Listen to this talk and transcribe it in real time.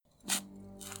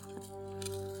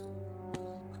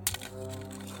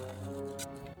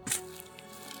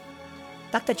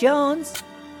Dr. Jones,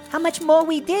 how much more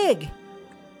we dig?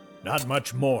 Not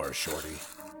much more, Shorty.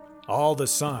 All the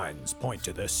signs point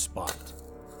to this spot.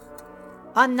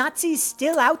 Are Nazis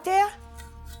still out there?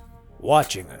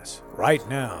 Watching us, right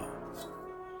now.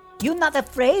 You not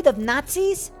afraid of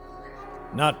Nazis?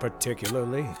 Not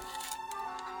particularly.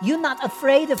 You not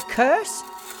afraid of Curse?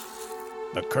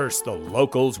 The curse the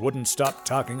locals wouldn't stop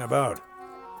talking about.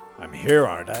 I'm here,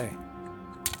 aren't I?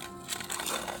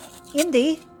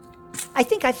 Indy, I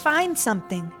think I find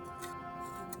something.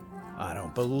 I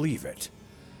don't believe it.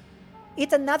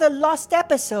 It's another lost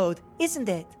episode, isn't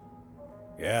it?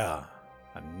 Yeah,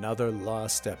 another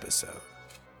lost episode.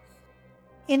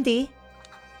 Indy,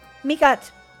 me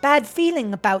got bad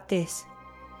feeling about this.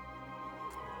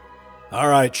 All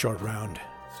right, Short Round.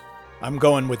 I'm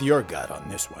going with your gut on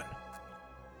this one.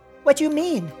 What you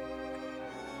mean?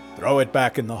 Throw it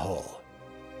back in the hole.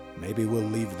 Maybe we'll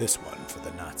leave this one for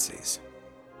the Nazis.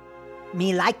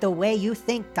 Me like the way you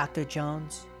think, Dr.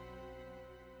 Jones.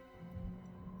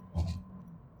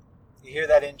 You hear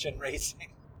that engine racing?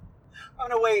 I'm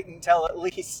going to wait until at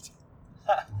least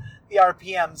the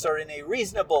RPMs are in a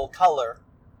reasonable color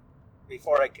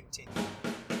before I continue.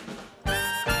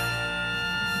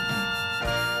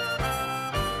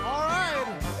 All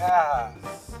right. Ah,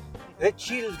 the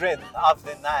children of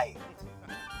the night.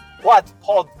 What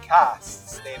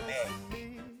podcasts they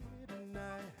make.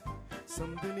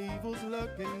 Something evil's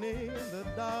lurking in the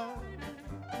dark.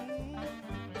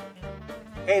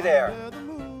 Hey there,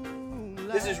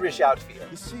 this is Rich Outfield.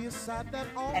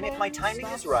 And if my timing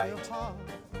is right,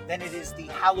 then it is the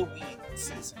Halloween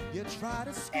season.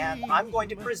 And I'm going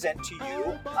to present to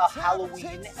you a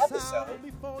Halloween episode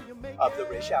of the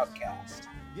Rich Outcast.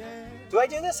 Do I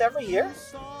do this every year?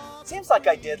 Seems like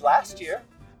I did last year.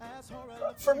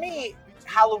 For me,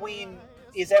 Halloween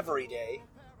is every day.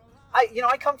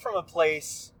 I come from a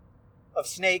place of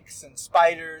snakes and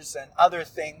spiders and other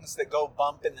things that go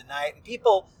bump in the night. And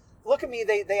people look at me,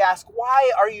 they ask,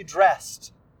 why are you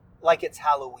dressed like it's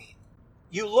Halloween?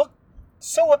 You look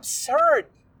so absurd.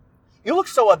 You look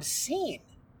so obscene.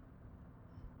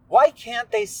 Why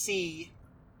can't they see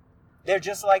they're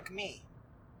just like me?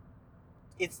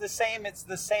 It's the same in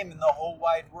the whole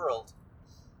wide world.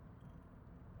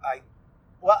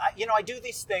 I do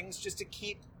these things just to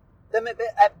keep them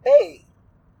at bay.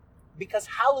 Because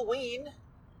Halloween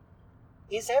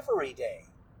is every day.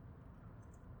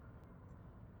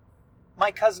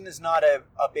 My cousin is not a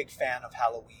big fan of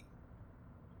Halloween.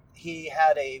 He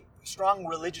had a strong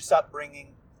religious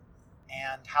upbringing,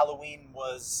 and Halloween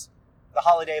was the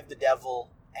holiday of the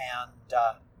devil, and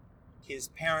his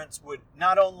parents would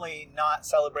not only not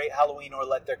celebrate Halloween or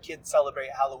let their kids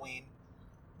celebrate Halloween,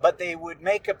 but they would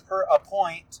make a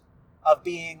point of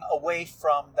being away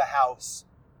from the house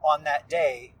on that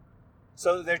day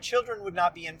so that their children would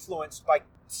not be influenced by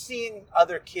seeing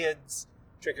other kids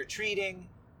trick-or-treating.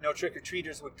 No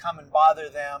trick-or-treaters would come and bother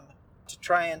them to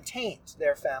try and taint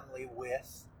their family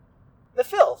with the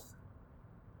filth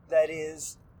that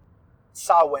is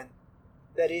Samhain,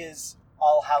 that is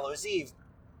All Hallows Eve.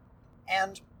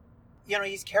 And,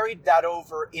 he's carried that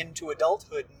over into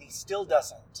adulthood, and he still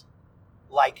doesn't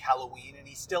like Halloween, and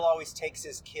he still always takes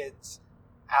his kids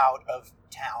out of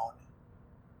town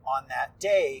on that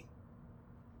day.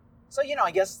 So,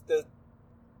 I guess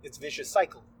it's a vicious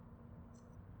cycle.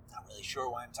 Not really sure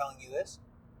why I'm telling you this.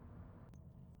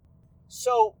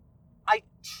 So, I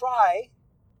try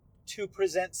to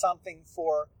present something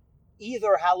for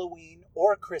either Halloween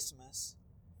or Christmas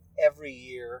every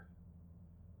year.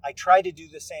 I try to do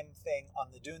the same thing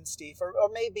on the Doonstief, or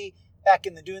maybe back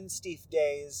in the Doonstief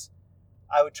days,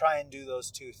 I would try and do those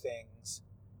two things.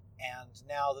 And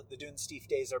now that the Doonstief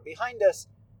days are behind us,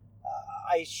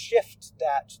 I shift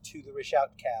that to the Rish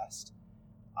Outcast.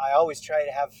 I always try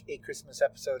to have a Christmas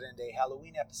episode and a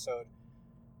Halloween episode.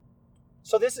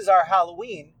 So this is our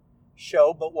Halloween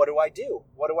show, but what do I do?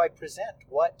 What do I present?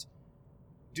 What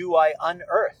do I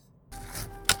unearth?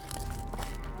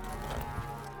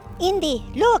 Indy,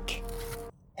 look!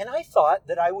 And I thought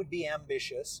that I would be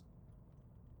ambitious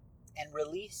and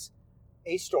release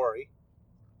a story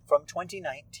from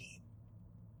 2019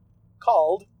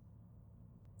 called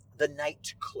The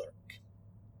Night Clerk.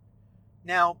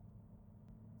 Now,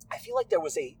 I feel like there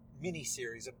was a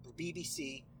miniseries, a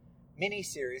BBC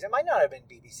miniseries. It might not have been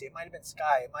BBC. It might have been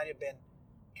Sky. It might have been,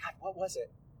 God, what was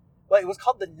it? Well, it was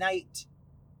called The Night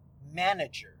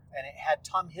Manager, and it had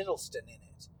Tom Hiddleston in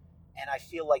it. And I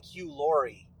feel like Hugh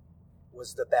Laurie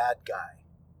was the bad guy.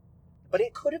 But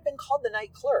it could have been called The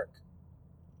Night Clerk.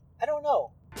 I don't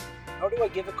know. Nor do I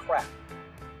give a crap.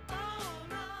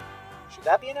 Should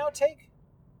that be an outtake?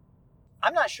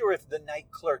 I'm not sure if The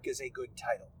Night Clerk is a good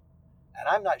title. And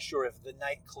I'm not sure if The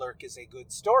Night Clerk is a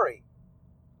good story.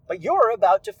 But you're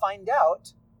about to find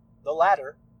out the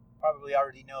latter. Probably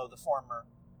already know the former.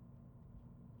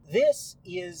 This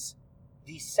is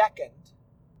the second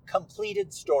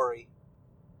completed story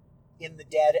in the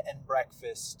Dead and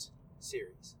Breakfast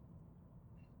series.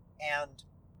 And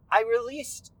I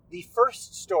released the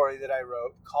first story that I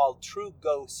wrote called True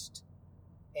Ghost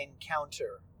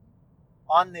Encounter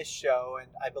on this show,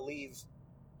 and I believe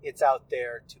it's out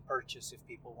there to purchase if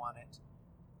people want it.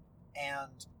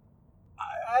 And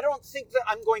I don't think that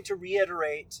I'm going to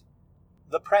reiterate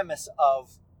the premise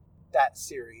of that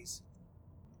series,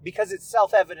 because it's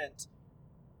self-evident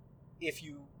if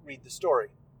you read the story.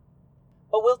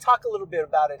 But we'll talk a little bit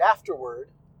about it afterward,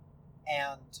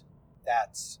 and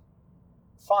that's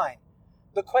fine.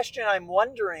 The question I'm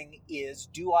wondering is,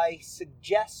 do I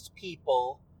suggest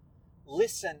people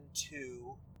listen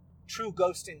to True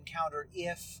Ghost Encounter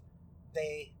if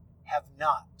they have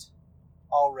not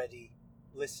already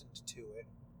listened to it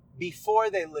before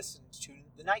they listened to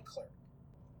The Night Clerk?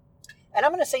 And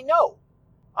I'm going to say no.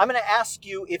 I'm going to ask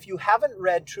you, if you haven't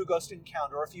read True Ghost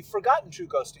Encounter, or if you've forgotten True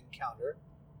Ghost Encounter,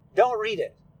 don't read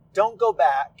it. Don't go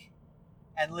back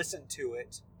and listen to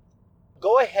it.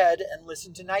 Go ahead and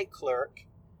listen to Night Clerk,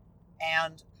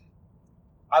 and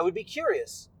I would be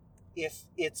curious if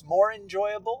it's more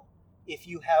enjoyable if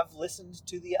you have listened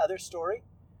to the other story,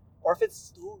 or if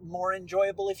it's more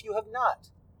enjoyable if you have not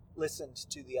listened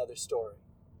to the other story.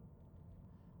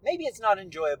 Maybe it's not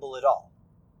enjoyable at all.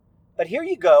 But here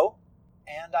you go,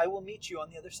 and I will meet you on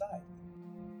the other side.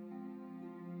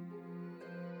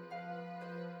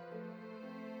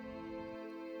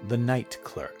 The Night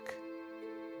Clerk.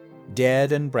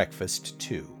 Dead and Breakfast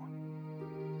 2.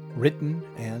 Written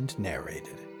and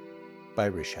narrated by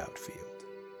Rish Outfield.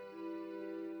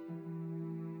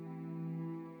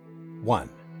 1.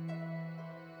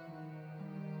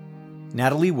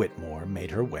 Natalie Whitmore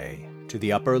made her way to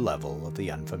the upper level of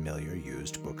the unfamiliar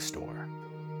used bookstore,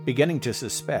 beginning to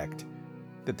suspect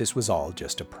that this was all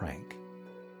just a prank.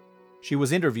 She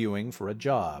was interviewing for a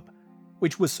job,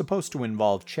 which was supposed to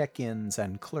involve check-ins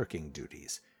and clerking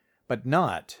duties, but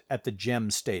not at the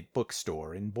Gem State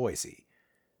Bookstore in Boise,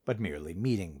 but merely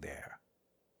meeting there.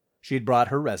 She'd brought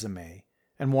her resume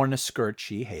and worn a skirt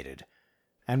she hated,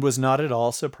 and was not at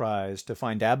all surprised to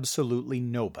find absolutely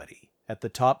nobody at the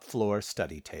top floor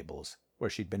study tables where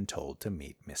she'd been told to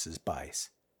meet Mrs.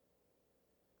 Bice.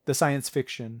 The science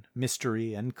fiction,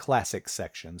 mystery, and classic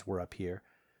sections were up here,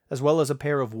 as well as a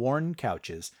pair of worn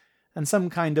couches and some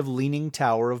kind of leaning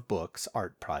tower of books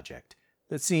art project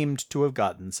that seemed to have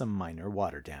gotten some minor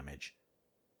water damage.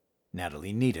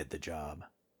 Natalie needed the job,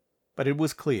 but it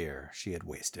was clear she had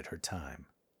wasted her time.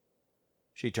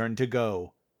 She turned to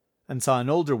go, and saw an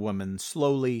older woman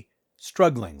slowly,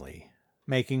 strugglingly,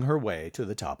 making her way to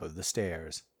the top of the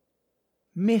stairs.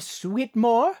 Miss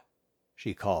Whitmore?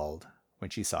 She called when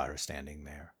she saw her standing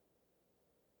there.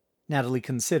 Natalie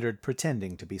considered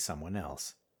pretending to be someone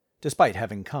else, despite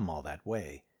having come all that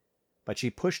way, but she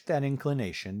pushed that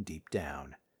inclination deep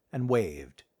down and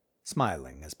waved,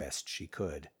 smiling as best she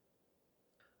could.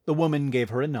 The woman gave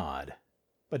her a nod,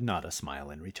 but not a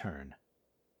smile in return.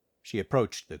 She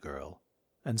approached the girl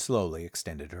and slowly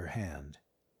extended her hand.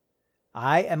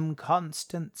 I am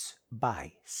Constance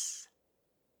Bice.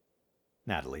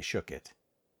 Natalie shook it.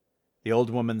 The old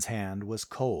woman's hand was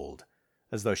cold,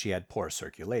 as though she had poor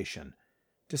circulation,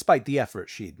 despite the effort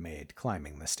she'd made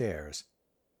climbing the stairs.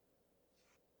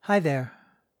 Hi there.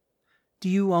 Do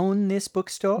you own this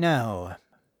bookstore? No.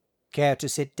 Care to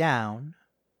sit down?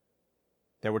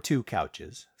 There were 2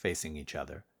 couches facing each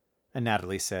other, and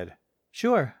Natalie said,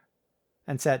 Sure,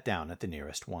 and sat down at the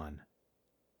nearest one.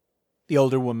 The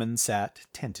older woman sat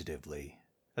tentatively,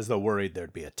 as though worried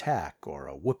there'd be a tack or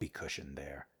a whoopee cushion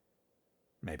there.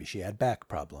 Maybe she had back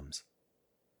problems.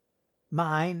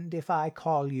 Mind if I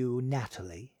call you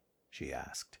Natalie? She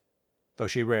asked, though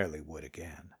she rarely would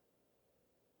again.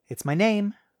 It's my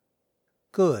name.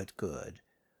 Good, good.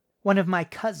 One of my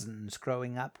cousins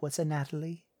growing up was a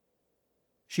Natalie.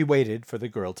 She waited for the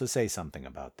girl to say something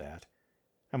about that,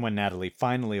 and when Natalie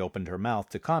finally opened her mouth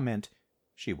to comment,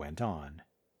 she went on.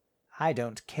 I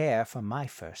don't care for my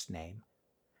first name.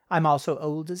 I'm also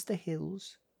old as the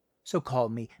hills, so call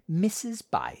me Mrs.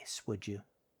 Bice, would you?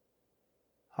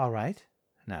 All right,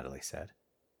 Natalie said,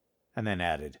 and then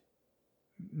added,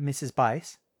 Mrs.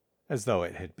 Bice, as though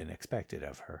it had been expected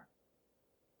of her.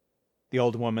 The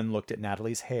old woman looked at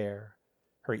Natalie's hair,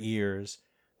 her ears,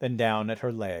 then down at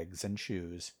her legs and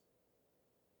shoes.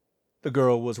 The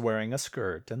girl was wearing a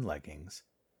skirt and leggings,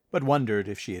 but wondered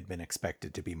if she had been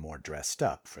expected to be more dressed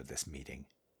up for this meeting.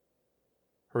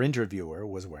 Her interviewer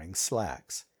was wearing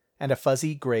slacks and a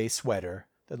fuzzy gray sweater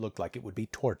that looked like it would be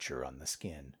torture on the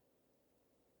skin.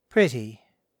 Pretty,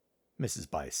 Mrs.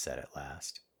 Bice said at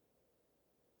last.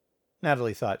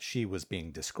 Natalie thought she was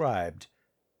being described,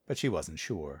 but she wasn't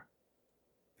sure.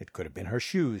 It could have been her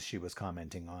shoes she was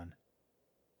commenting on.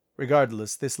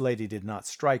 Regardless, this lady did not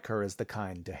strike her as the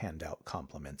kind to hand out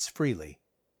compliments freely.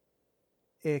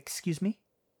 Excuse me?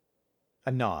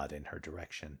 A nod in her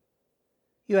direction.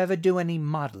 You ever do any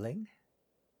modeling?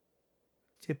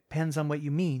 Depends on what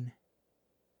you mean.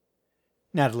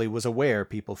 Natalie was aware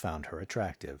people found her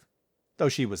attractive, though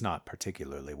she was not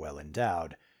particularly well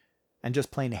endowed, and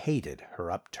just plain hated her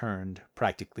upturned,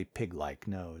 practically pig-like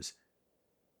nose.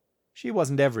 She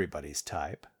wasn't everybody's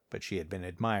type, but she had been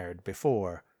admired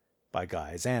before, by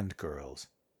guys and girls.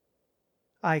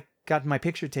 I got my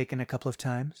picture taken a couple of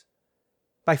times.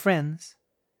 By friends.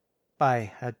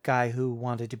 By a guy who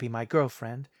wanted to be my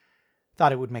girlfriend.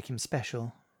 Thought it would make him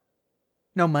special.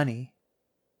 No money.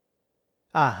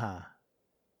 Aha.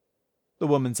 The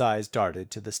woman's eyes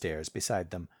darted to the stairs beside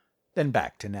them, then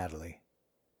back to Natalie.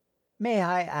 May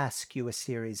I ask you a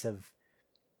series of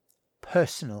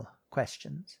personal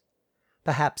questions?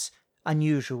 Perhaps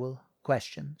unusual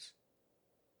questions?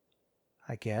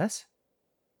 I guess.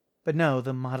 But no,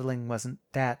 the modeling wasn't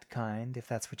that kind, if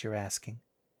that's what you're asking.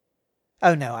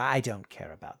 Oh, no, I don't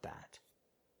care about that,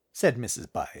 said Mrs.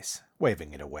 Bice,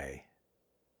 waving it away.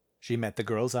 She met the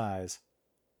girl's eyes.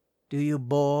 Do you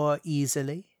bore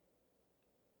easily?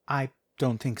 I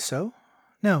don't think so.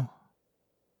 No.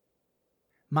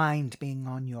 Mind being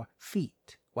on your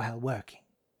feet while working?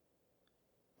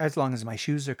 As long as my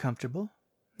shoes are comfortable.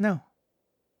 No.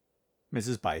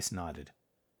 Mrs. Bice nodded.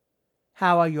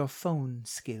 How are your phone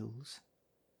skills?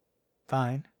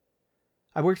 Fine.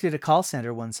 I worked at a call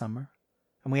center one summer,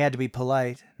 and we had to be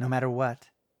polite, no matter what.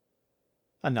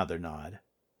 Another nod.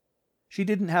 She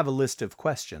didn't have a list of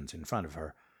questions in front of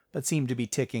her, but seemed to be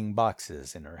ticking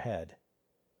boxes in her head.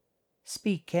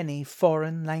 Speak any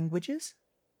foreign languages?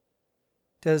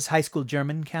 Does high school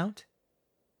German count?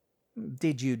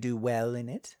 Did you do well in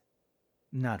it?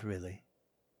 Not really.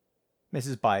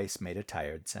 Mrs. Bice made a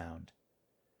tired sound.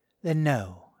 Then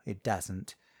no, it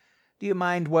doesn't. Do you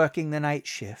mind working the night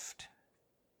shift?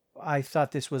 I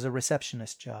thought this was a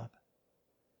receptionist job.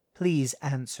 Please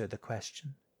answer the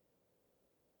question.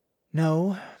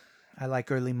 No, I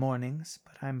like early mornings,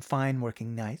 but I'm fine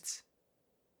working nights.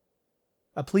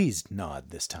 A pleased nod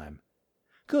this time.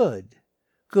 Good,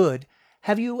 good.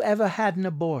 Have you ever had an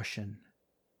abortion?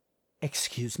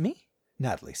 Excuse me?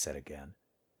 Natalie said again.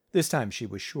 This time she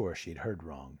was sure she'd heard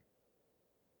wrong.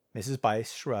 Mrs.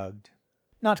 Bice shrugged.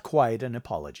 Not quite an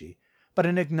apology, but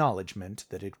an acknowledgment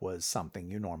that it was something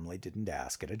you normally didn't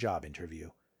ask at a job interview.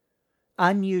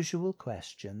 Unusual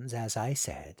questions, as I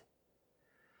said.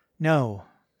 No,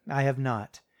 I have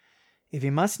not. If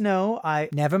you must know,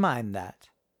 Never mind that.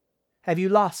 Have you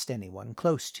lost anyone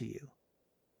close to you?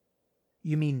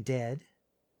 You mean dead?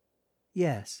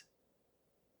 Yes.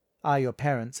 Are your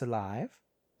parents alive?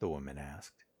 The woman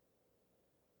asked.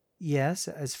 Yes,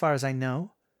 as far as I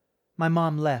know. My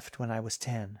mom left when I was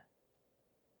 10.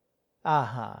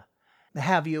 Aha.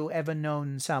 Have you ever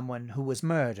known someone who was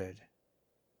murdered?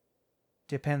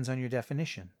 Depends on your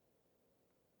definition.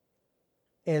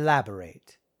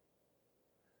 Elaborate.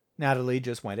 Natalie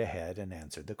just went ahead and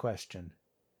answered the question.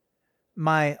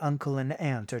 My uncle and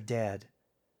aunt are dead.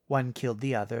 One killed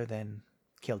the other, then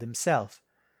killed himself.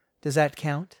 Does that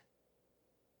count?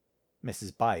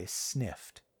 Mrs. Bice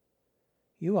sniffed.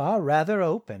 You are rather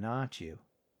open, aren't you?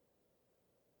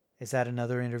 Is that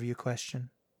another interview question?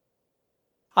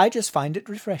 I just find it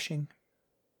refreshing.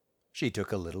 She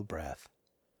took a little breath.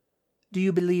 Do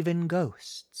you believe in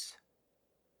ghosts?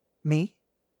 Me?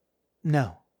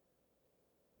 No.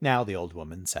 Now the old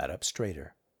woman sat up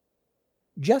straighter.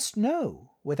 Just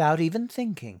no, without even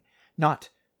thinking. Not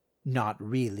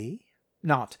really.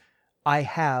 Not, I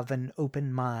have an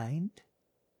open mind.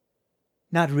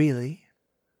 Not really.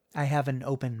 I have an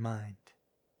open mind.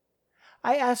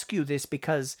 I ask you this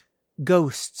because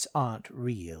ghosts aren't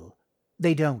real.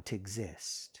 They don't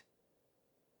exist.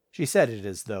 She said it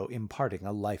as though imparting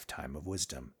a lifetime of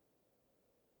wisdom.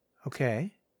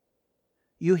 Okay.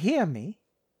 You hear me?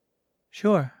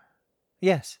 Sure.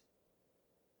 Yes.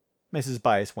 Mrs.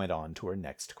 Bice went on to her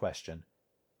next question.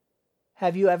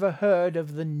 Have you ever heard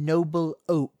of the Noble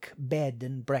Oak Bed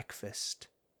and Breakfast?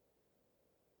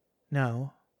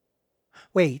 No.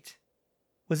 Wait.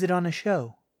 Was it on a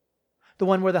show? The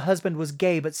one where the husband was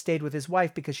gay but stayed with his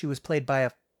wife because she was played by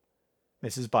a...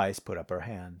 Mrs. Bice put up her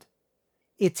hand.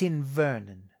 It's in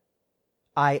Vernon.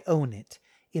 I own it.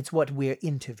 It's what we're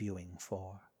interviewing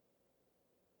for.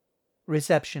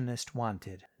 Receptionist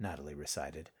wanted, Natalie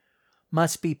recited.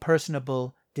 Must be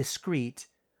personable, discreet,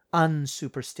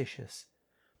 unsuperstitious.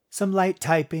 Some light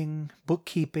typing,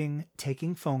 bookkeeping,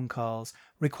 taking phone calls.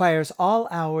 Requires all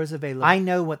hours available. I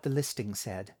know what the listing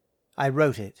said. I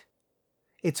wrote it.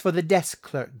 It's for the desk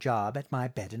clerk job at my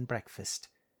bed and breakfast.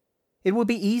 It will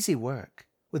be easy work,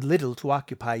 with little to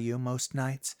occupy you most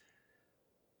nights.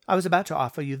 I was about to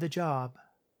offer you the job.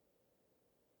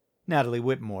 Natalie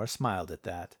Whitmore smiled at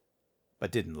that,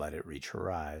 but didn't let it reach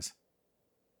her eyes.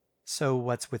 So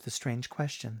what's with the strange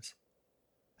questions?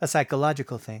 A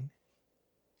psychological thing?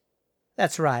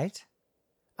 That's right.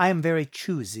 I am very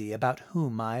choosy about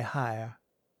whom I hire.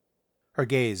 Her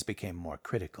gaze became more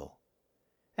critical.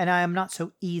 And I am not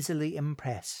so easily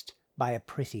impressed by a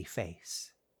pretty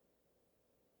face.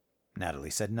 Natalie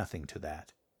said nothing to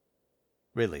that.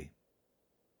 Really,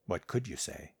 what could you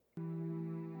say?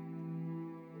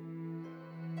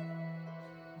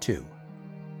 2.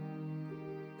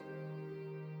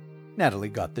 Natalie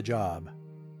got the job.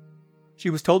 She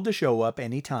was told to show up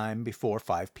any time before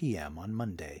 5 p.m. on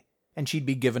Monday, and she'd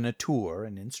be given a tour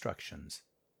and instructions.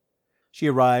 She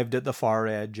arrived at the far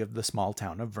edge of the small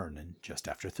town of Vernon just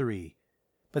after 3,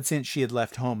 but since she had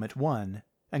left home at 1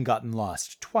 and gotten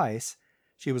lost twice,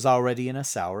 she was already in a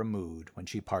sour mood when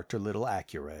she parked her little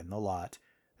Acura in the lot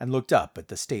and looked up at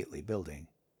the stately building.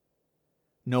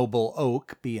 Noble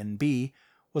Oak B&B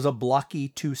was a blocky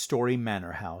 2-story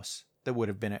manor house that would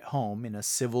have been at home in a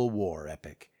Civil War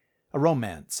epic, a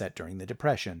romance set during the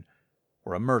Depression,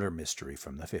 or a murder mystery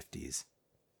from the 50s.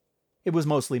 It was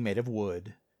mostly made of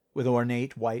wood, with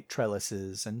ornate white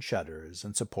trellises and shutters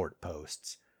and support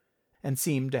posts, and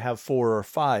seemed to have 4 or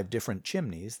 5 different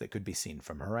chimneys that could be seen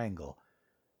from her angle,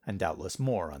 and doubtless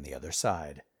more on the other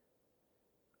side.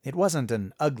 It wasn't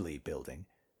an ugly building,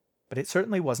 but it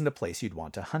certainly wasn't a place you'd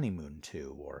want to honeymoon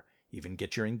to, or even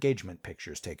get your engagement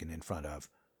pictures taken in front of.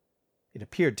 It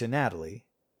appeared to Natalie,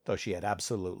 though she had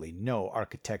absolutely no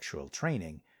architectural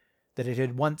training, that it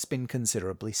had once been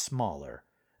considerably smaller,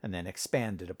 and then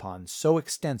expanded upon so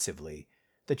extensively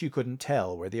that you couldn't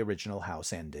tell where the original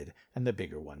house ended and the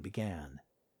bigger one began.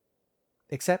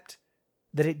 Except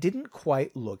that it didn't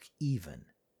quite look even,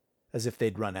 as if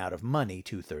they'd run out of money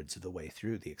 2/3 of the way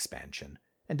through the expansion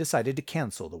and decided to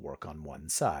cancel the work on one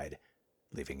side,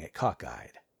 leaving it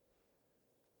cockeyed.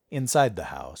 Inside the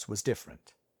house was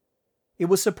different. It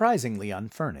was surprisingly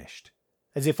unfurnished,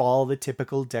 as if all the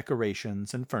typical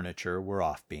decorations and furniture were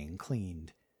off being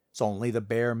cleaned, so only the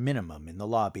bare minimum in the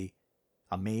lobby,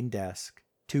 a main desk,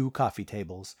 2 coffee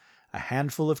tables, a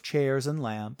handful of chairs and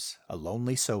lamps, a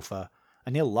lonely sofa,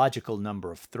 an illogical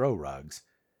number of throw rugs,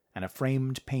 and a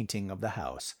framed painting of the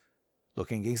house,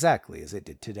 looking exactly as it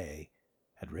did today,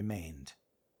 had remained.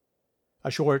 A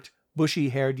short,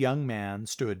 bushy-haired young man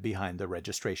stood behind the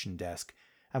registration desk,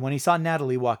 and when he saw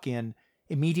Natalie walk in,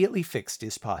 immediately fixed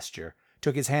his posture,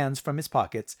 took his hands from his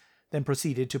pockets, then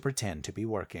proceeded to pretend to be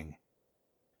working.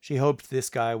 She hoped this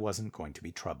guy wasn't going to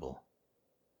be trouble.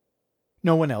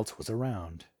 No one else was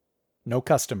around. No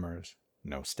customers,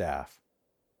 no staff.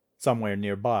 Somewhere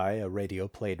nearby, a radio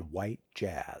played white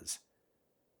jazz.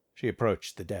 She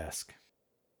approached the desk.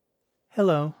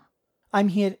 Hello. I'm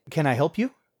here. Can I help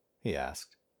you? He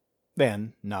asked.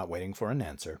 Then, not waiting for an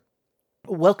answer.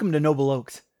 Welcome to Noble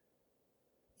Oaks.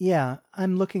 Yeah,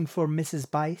 I'm looking for Mrs.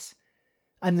 Bice.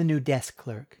 I'm the new desk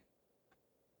clerk.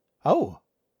 Oh,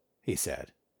 he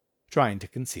said, trying to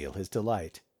conceal his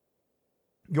delight.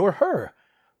 You're her.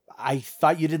 I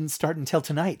thought you didn't start until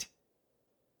tonight.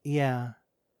 Yeah.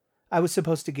 I was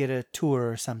supposed to get a tour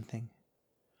or something.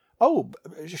 Oh,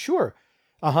 sure.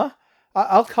 Uh-huh.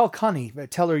 I'll call Connie.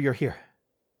 Tell her you're here.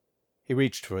 He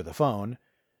reached for the phone,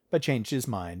 but changed his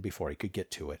mind before he could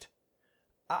get to it.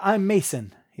 I'm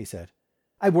Mason, he said.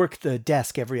 I work the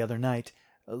desk every other night,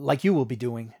 like you will be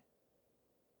doing.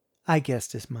 I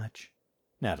guessed as much,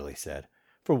 Natalie said,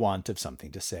 for want of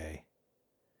something to say.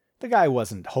 The guy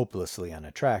wasn't hopelessly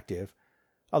unattractive,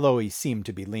 although he seemed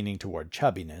to be leaning toward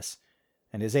chubbiness,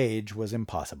 and his age was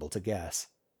impossible to guess.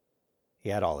 He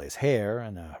had all his hair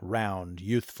and a round,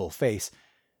 youthful face,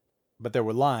 but there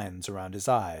were lines around his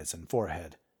eyes and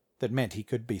forehead that meant he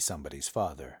could be somebody's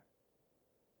father.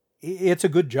 It's a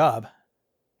good job,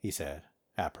 he said,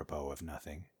 apropos of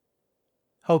nothing.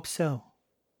 Hope so.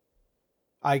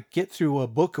 I get through a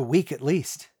book a week at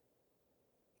least.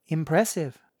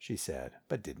 Impressive, she said,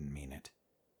 but didn't mean it.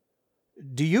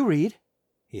 Do you read?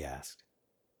 He asked.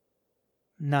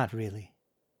 Not really.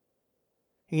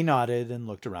 He nodded and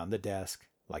looked around the desk,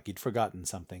 like he'd forgotten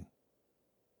something.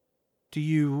 Do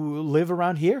you live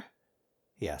around here?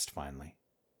 He asked finally.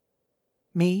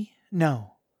 Me?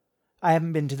 No. I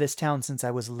haven't been to this town since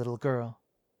I was a little girl.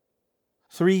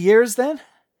 3 years, then?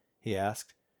 He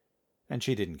asked, and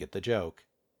she didn't get the joke.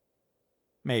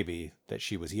 Maybe that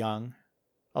she was young,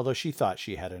 although she thought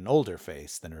she had an older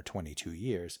face than her 22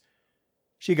 years.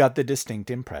 She got the distinct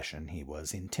impression he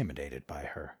was intimidated by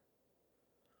her.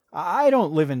 I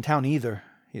don't live in town either,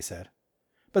 he said.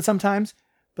 But sometimes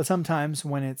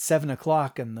when it's 7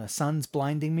 o'clock and the sun's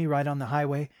blinding me right on the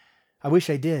highway, I wish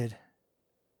I did.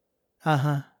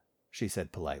 Uh-huh, she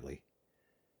said politely.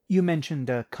 You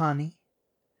mentioned Connie.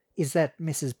 Is that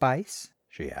Mrs. Bice?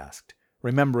 She asked,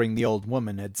 remembering the old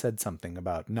woman had said something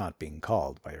about not being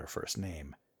called by her first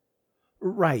name.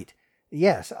 Right.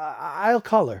 Yes, I'll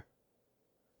call her.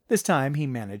 This time he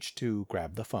managed to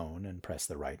grab the phone and press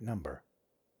the right number.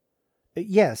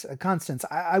 Yes, Constance,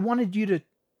 I wanted you to...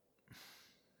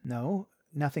 No,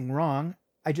 nothing wrong.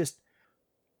 I just...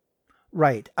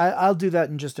 Right, I'll do that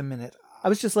in just a minute. I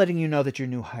was just letting you know that your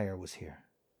new hire was here.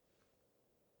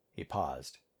 He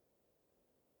paused.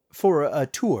 For a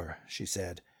tour, she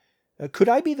said. Could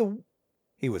I be the...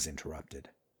 He was interrupted.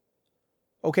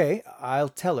 Okay, I'll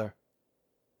tell her.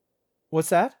 What's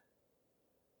that?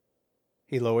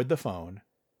 He lowered the phone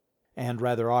and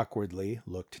rather awkwardly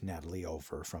looked Natalie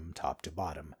over from top to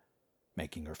bottom,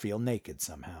 making her feel naked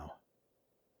somehow.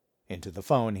 Into the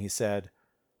phone he said,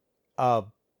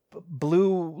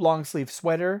 blue long-sleeve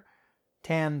sweater,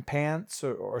 tan pants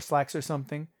or slacks or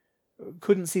something.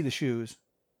 Couldn't see the shoes.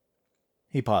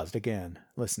 He paused again,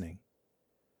 listening.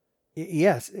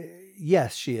 Yes,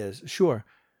 she is, sure.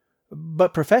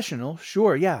 But professional,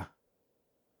 sure, yeah.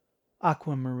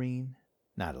 Aquamarine,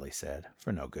 Natalie said,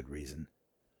 for no good reason.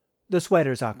 The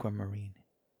sweater's aquamarine.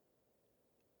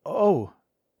 Oh,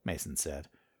 Mason said,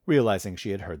 realizing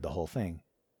she had heard the whole thing.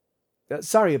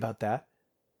 Sorry about that.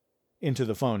 Into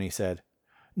the phone he said,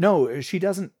 No, she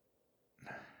doesn't...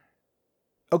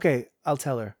 Okay, I'll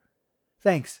tell her.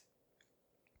 Thanks.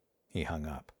 He hung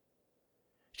up.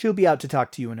 She'll be out to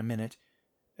talk to you in a minute.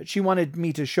 She wanted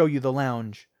me to show you the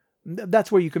lounge.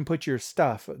 That's where you can put your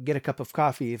stuff, get a cup of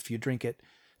coffee if you drink it,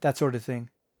 that sort of thing.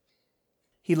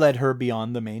 He led her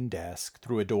beyond the main desk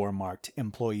through a door marked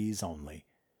Employees Only,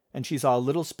 and she saw a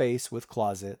little space with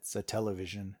closets, a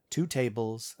television, 2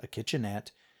 tables, a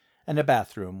kitchenette, and a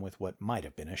bathroom with what might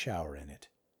have been a shower in it.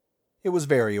 It was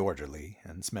very orderly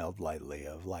and smelled lightly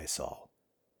of Lysol.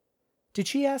 Did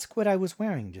she ask what I was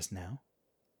wearing just now?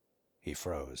 He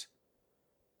froze.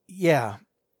 Yeah,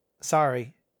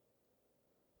 sorry.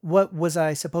 What was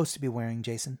I supposed to be wearing,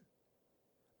 Jason?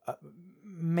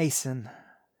 Mason,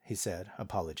 he said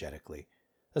apologetically,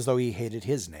 as though he hated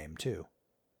his name too.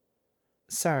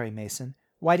 Sorry, Mason.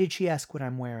 Why did she ask what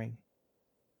I'm wearing?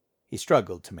 He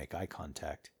struggled to make eye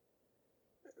contact.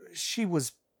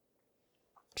 She's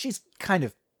kind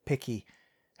of picky,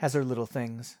 has her little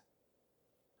things.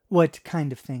 What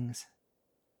kind of things?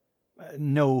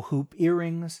 No hoop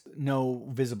earrings, no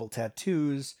visible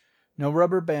tattoos, no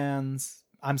rubber bands.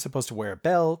 I'm supposed to wear a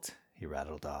belt, he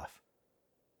rattled off.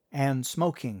 And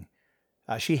smoking.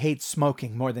 She hates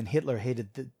smoking more than Hitler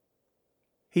hated the...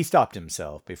 He stopped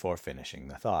himself before finishing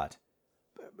the thought.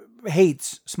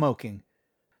 Hates smoking.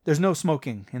 There's no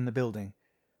smoking in the building,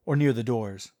 or near the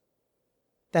doors.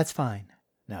 That's fine,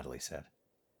 Natalie said.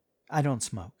 I don't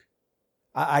smoke.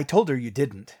 I told her you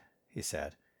didn't, he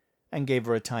said, and gave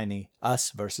her a tiny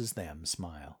us versus them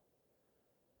smile.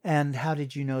 And how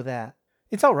did you know that?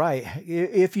 It's all right.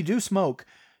 If you do smoke,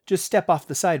 just step off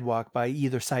the sidewalk by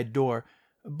either side door,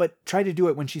 but try to do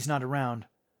it when she's not around.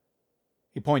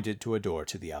 He pointed to a door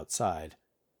to the outside,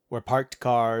 where parked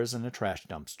cars and a trash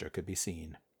dumpster could be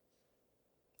seen.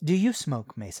 Do you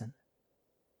smoke, Mason?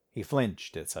 He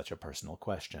flinched at such a personal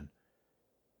question.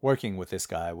 Working with this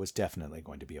guy was definitely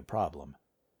going to be a problem,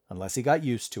 unless he got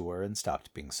used to her and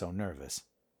stopped being so nervous.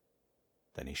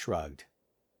 Then he shrugged.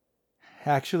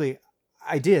 Actually,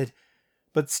 I did,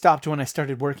 but stopped when I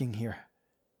started working here.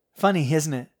 Funny,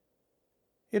 isn't it?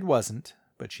 It wasn't,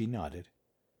 but she nodded.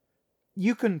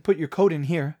 You can put your coat in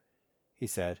here, he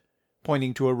said,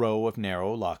 pointing to a row of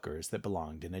narrow lockers that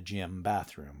belonged in a gym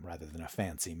bathroom rather than a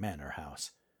fancy manor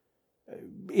house.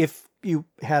 If you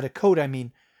had a coat, I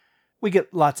mean. We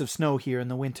get lots of snow here in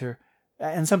the winter,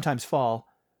 and sometimes fall.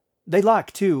 They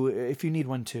lock, too, if you need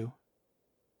one to.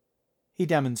 He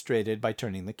demonstrated by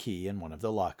turning the key in one of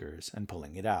the lockers and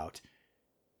pulling it out.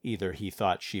 Either he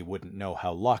thought she wouldn't know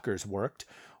how lockers worked,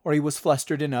 or he was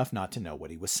flustered enough not to know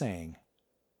what he was saying.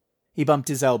 He bumped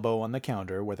his elbow on the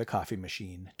counter where the coffee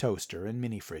machine, toaster, and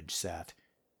mini-fridge sat.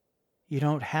 You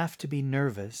don't have to be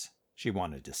nervous, she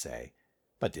wanted to say,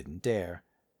 but didn't dare.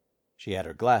 She had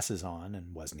her glasses on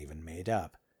and wasn't even made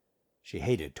up. She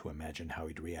hated to imagine how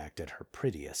he'd react at her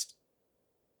prettiest.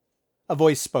 A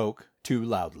voice spoke, too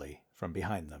loudly, from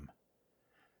behind them.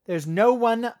 "There's no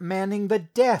one manning the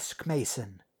desk,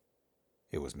 Mason."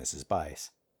 It was Mrs.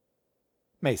 Bice.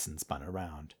 Mason spun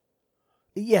around.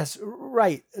 "Yes,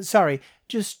 right. Sorry.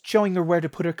 Just showing her where to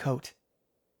put her coat."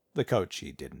 The coat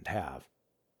she didn't have.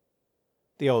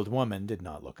 The old woman did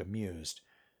not look amused.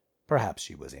 Perhaps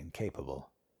she was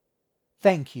incapable.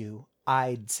 "Thank you.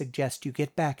 I'd suggest you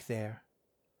get back there."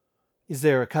 "Is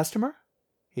there a customer?"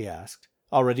 he asked,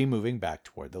 already moving back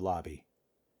toward the lobby.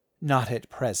 "Not at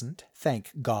present,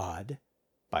 thank God,"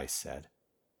 Bice said.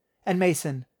 "And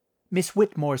Mason, Miss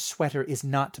Whitmore's sweater is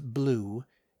not blue.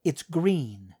 It's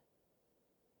green."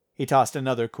 He tossed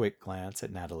another quick glance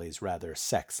at Natalie's rather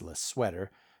sexless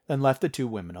sweater, then left the two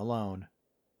women alone.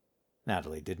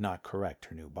 Natalie did not correct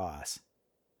her new boss.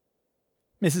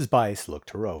 Mrs. Bice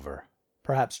looked her over,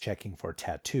 perhaps checking for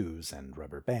tattoos and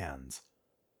rubber bands.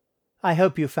 "I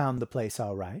hope you found the place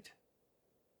all right."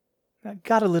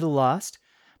 "Got a little lost,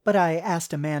 but I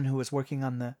asked a man who was working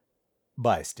on the—"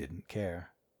 Bice didn't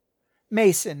care.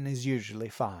 "Mason is usually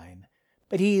fine,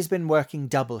 but he's been working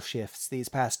double shifts these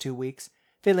past 2 weeks,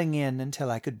 filling in until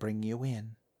I could bring you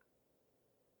in."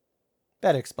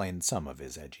 That explained some of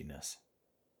his edginess.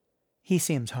 "He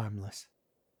seems harmless."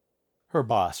 Her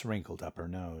boss wrinkled up her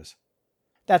nose.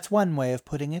 "That's one way of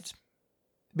putting it.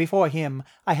 Before him,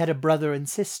 I had a brother and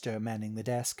sister manning the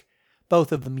desk,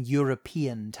 both of them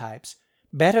European types,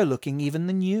 better looking even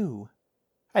than you.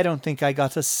 I don't think I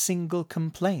got a single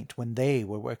complaint when they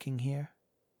were working here."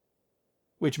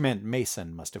 Which meant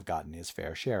Mason must have gotten his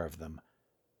fair share of them.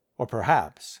 Or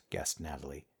perhaps, guessed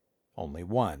Natalie, only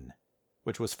one,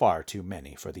 which was far too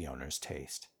many for the owner's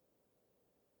taste.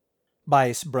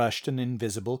 Bice brushed an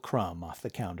invisible crumb off the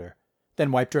counter,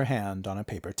 then wiped her hand on a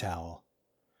paper towel.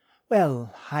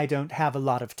 "Well, I don't have a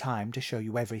lot of time to show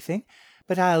you everything,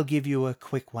 but I'll give you a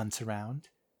quick once-around.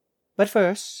 But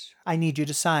first, I need you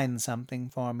to sign something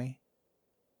for me."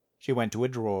 She went to a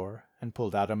drawer and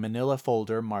pulled out a manila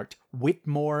folder marked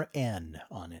Whitmore N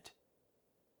on it.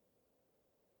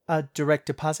 "A direct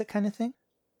deposit kind of thing?"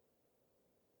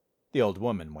 The old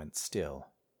woman went still.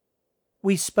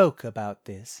 "We spoke about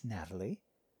this, Natalie.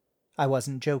 I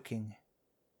wasn't joking.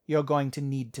 You're going to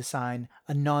need to sign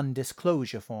a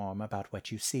non-disclosure form about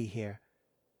what you see here.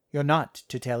 You're not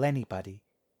to tell anybody,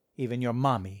 even your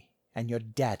mommy and your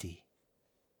daddy."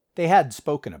 They had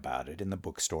spoken about it in the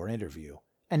bookstore interview,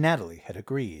 and Natalie had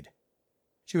agreed.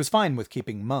 She was fine with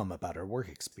keeping mum about her work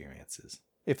experiences,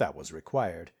 if that was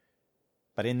required.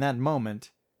 But in that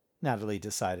moment, Natalie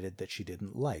decided that she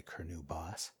didn't like her new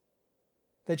boss.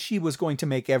 That she was going to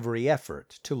make every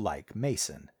effort to like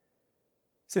Mason.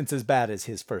 Since as bad as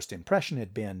his first impression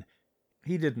had been,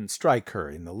 he didn't strike her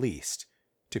in the least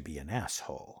to be an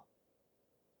asshole.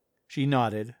 She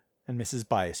nodded, and Mrs.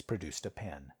 Bice produced a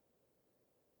pen.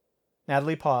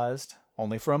 Natalie paused,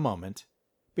 only for a moment,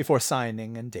 before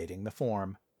signing and dating the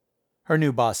form. Her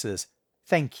new boss's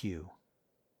 "thank you"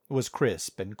 was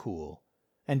crisp and cool,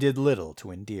 and did little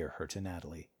to endear her to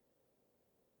Natalie.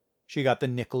 She got the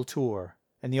nickel tour,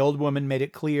 and the old woman made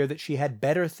it clear that she had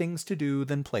better things to do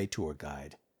than play tour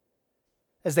guide.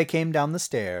 As they came down the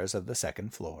stairs of the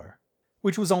second floor,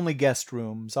 which was only guest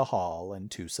rooms, a hall, and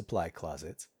 2 supply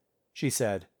closets, she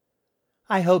said,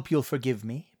 "I hope you'll forgive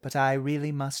me, but I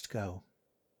really must go,"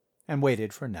 and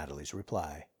waited for Natalie's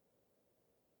reply.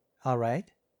 "All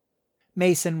right.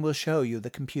 Mason will show you the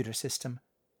computer system.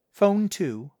 Phone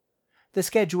 2. The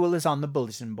schedule is on the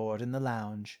bulletin board in the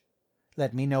lounge.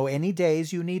 Let me know any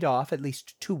days you need off at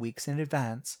least 2 weeks in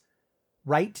advance.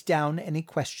 Write down any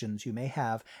questions you may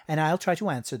have, and I'll try to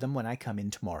answer them when I come in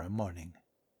tomorrow morning."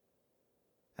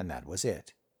 And that was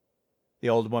it. The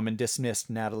old woman dismissed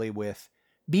Natalie with,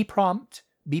 "Be prompt,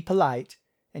 be polite,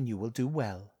 and you will do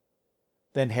well,"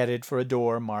 then headed for a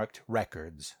door marked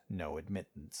Records, No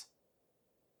Admittance.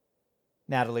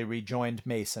 Natalie rejoined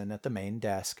Mason at the main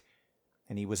desk,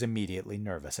 and he was immediately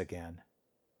nervous again.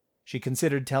 She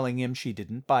considered telling him she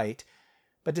didn't bite,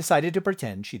 but decided to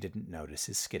pretend she didn't notice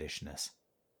his skittishness.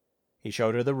 He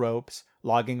showed her the ropes,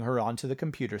 logging her onto the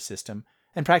computer system,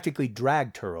 and practically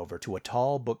dragged her over to a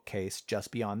tall bookcase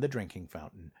just beyond the drinking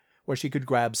fountain, where she could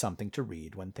grab something to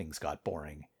read when things got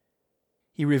boring.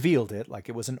 He revealed it like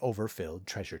it was an overfilled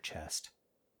treasure chest.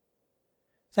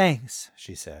 "Thanks,"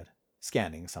 she said,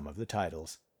 scanning some of the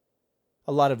titles.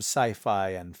 A lot of sci-fi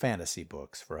and fantasy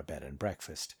books for a bed and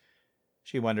breakfast.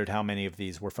 She wondered how many of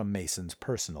these were from Mason's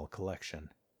personal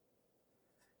collection.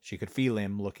 She could feel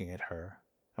him looking at her,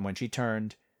 and when she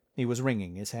turned, he was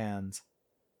wringing his hands.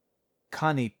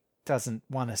 "Connie doesn't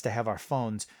want us to have our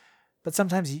phones. But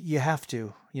sometimes you have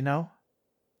to, you know?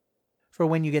 For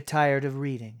when you get tired of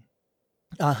reading.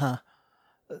 Uh-huh.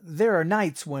 There are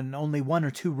nights when only 1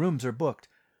 or 2 rooms are booked,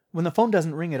 when the phone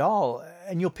doesn't ring at all,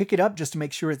 and you'll pick it up just to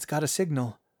make sure it's got a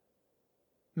signal.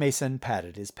 Mason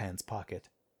patted his pants pocket.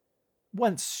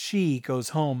 Once she goes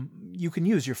home, you can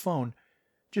use your phone.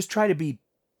 Just try to be,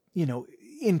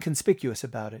 inconspicuous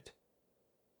about it.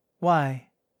 Why?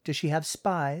 Does she have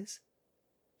spies?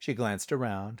 She glanced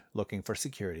around, looking for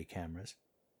security cameras.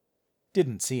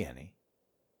 Didn't see any.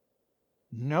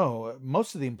 No,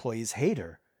 most of the employees hate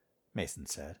her, Mason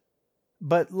said.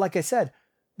 But like I said,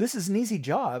 this is an easy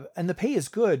job, and the pay is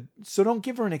good, so don't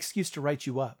give her an excuse to write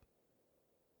you up.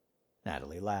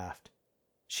 Natalie laughed.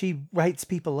 She writes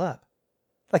people up?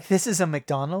 Like this is a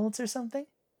McDonald's or something?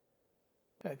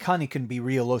 Connie can be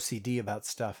real OCD about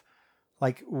stuff,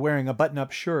 like wearing a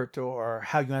button-up shirt, or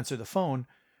how you answer the phone,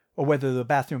 or whether the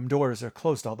bathroom doors are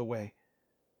closed all the way.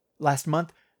 Last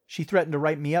month, she threatened to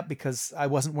write me up because I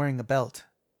wasn't wearing a belt.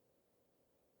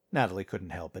 Natalie couldn't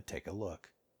help but take a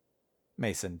look.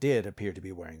 Mason did appear to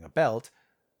be wearing a belt,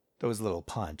 though his little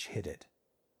paunch hid it.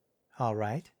 All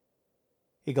right.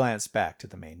 He glanced back to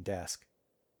the main desk.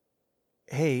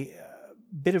 Hey,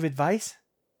 bit of advice?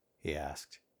 He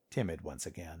asked, timid once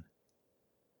again.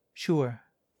 Sure.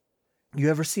 You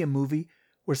ever see a movie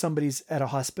where somebody's at a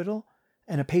hospital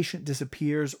and a patient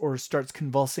disappears or starts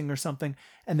convulsing or something,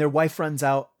 and their wife runs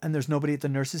out and there's nobody at the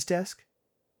nurse's desk?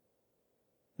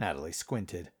 Natalie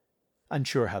squinted,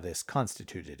 unsure how this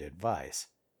constituted advice.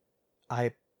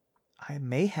 I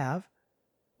may have.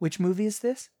 Which movie is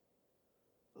this?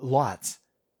 Lots.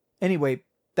 Anyway,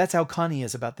 that's how Connie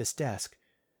is about this desk.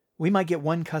 We might get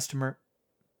one customer,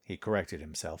 he corrected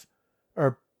himself,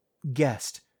 or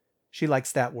guest. She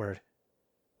likes that word.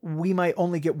 We might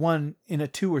only get one in a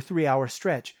 2 or 3 hour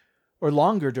stretch, or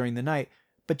longer during the night,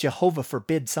 but Jehovah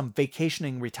forbid some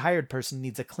vacationing retired person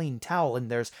needs a clean towel and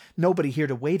there's nobody here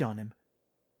to wait on him.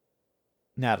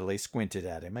 Natalie squinted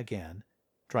at him again,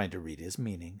 trying to read his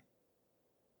meaning.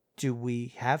 Do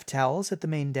we have towels at the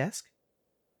main desk?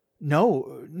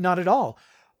 No, not at all.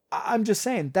 I'm just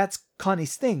saying, that's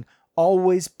Connie's thing.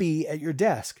 Always be at your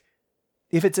desk.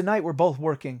 If it's a night we're both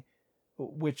working,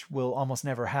 which will almost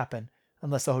never happen,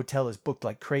 unless the hotel is booked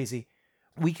like crazy,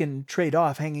 we can trade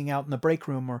off hanging out in the break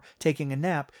room or taking a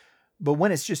nap. But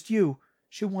when it's just you,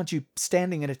 she'll want you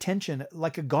standing at attention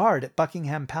like a guard at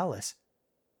Buckingham Palace.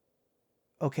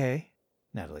 Okay,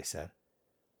 Natalie said.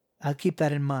 I'll keep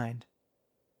that in mind.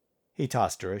 He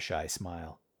tossed her a shy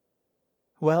smile.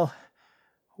 Well,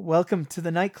 welcome to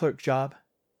the night clerk job.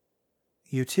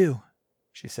 You too,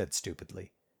 she said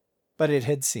stupidly, but it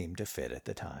had seemed to fit at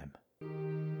the time.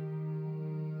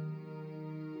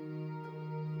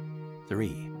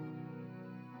 3.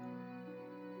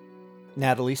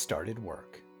 Natalie started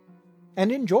work,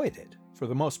 and enjoyed it, for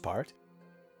the most part.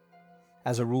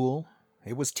 As a rule,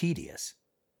 it was tedious.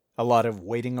 A lot of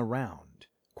waiting around,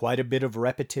 quite a bit of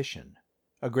repetition,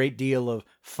 a great deal of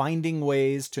finding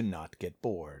ways to not get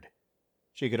bored.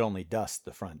 She could only dust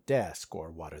the front desk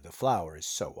or water the flowers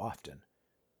so often.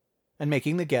 And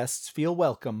making the guests feel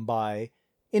welcome by,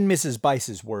 in Mrs.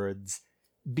 Bice's words,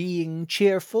 being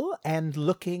cheerful and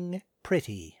looking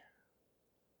pretty.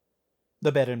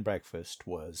 The bed and breakfast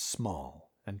was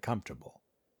small and comfortable,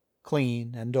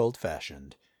 clean and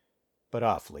old-fashioned, but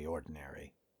awfully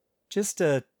ordinary. Just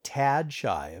a tad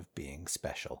shy of being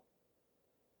special.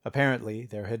 Apparently,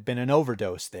 there had been an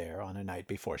overdose there on a night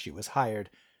before she was hired.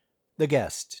 The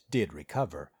guest did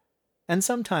recover, and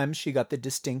sometimes she got the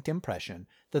distinct impression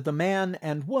that the man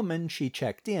and woman she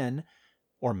checked in,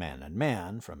 or man and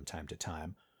man from time to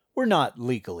time, were not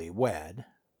legally wed,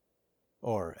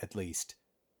 or at least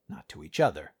not to each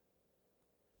other.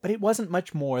 But it wasn't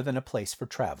much more than a place for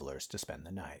travelers to spend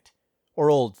the night, or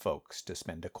old folks to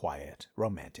spend a quiet,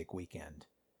 romantic weekend.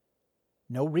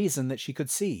 No reason that she could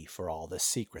see for all the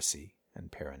secrecy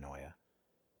and paranoia.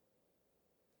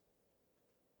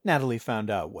 Natalie found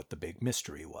out what the big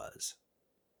mystery was,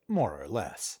 more or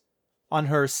less, on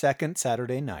her second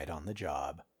Saturday night on the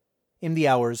job, in the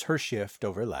hours her shift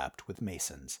overlapped with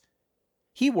Mason's.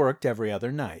 He worked every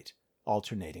other night,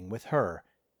 alternating with her.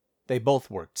 They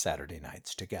both worked Saturday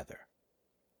nights together.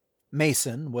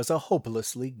 Mason was a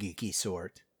hopelessly geeky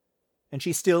sort, and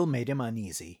she still made him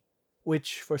uneasy,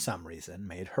 which for some reason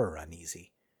made her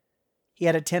uneasy. He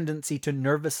had a tendency to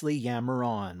nervously yammer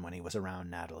on when he was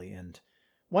around Natalie, and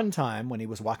one time when he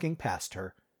was walking past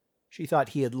her, she thought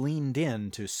he had leaned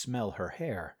in to smell her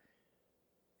hair.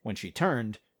 When she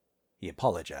turned, he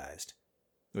apologized,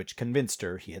 which convinced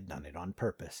her he had done it on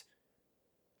purpose.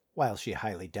 While she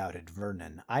highly doubted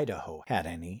Vernon, Idaho, had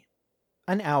any,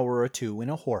 An hour or two in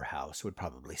a whorehouse would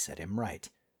probably set him right.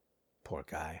 Poor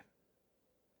guy.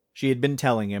 She had been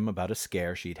telling him about a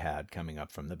scare she'd had coming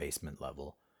up from the basement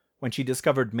level, when she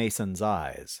discovered Mason's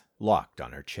eyes locked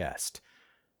on her chest.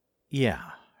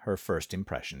 Yeah, her first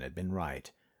impression had been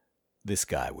right. This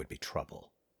guy would be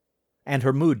trouble. And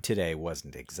her mood today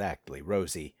wasn't exactly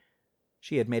rosy.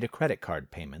 She had made a credit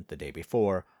card payment the day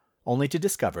before, only to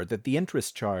discover that the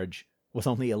interest charge was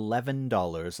only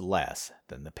 $11 less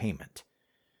than the payment.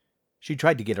 She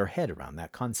tried to get her head around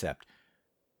that concept,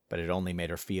 but it only made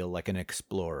her feel like an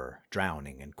explorer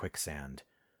drowning in quicksand.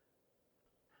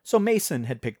 So Mason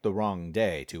had picked the wrong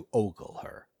day to ogle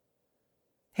her.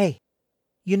 "Hey,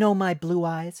 you know my blue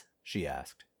eyes?" she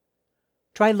asked.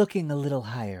 "Try looking a little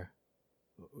higher."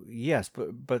 Yes,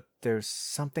 but there's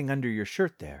something under your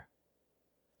shirt there.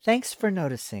 "Thanks for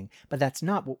noticing, but that's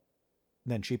not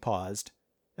Then she paused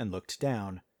and looked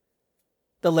down.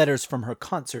 The letters from her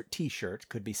concert T-shirt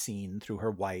could be seen through her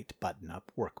white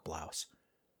button-up work blouse.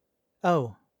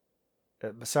 "Oh."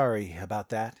 Sorry about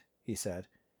that," he said,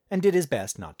 and did his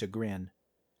best not to grin.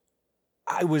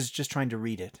 "I was just trying to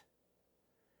read it."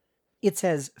 "It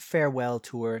says Farewell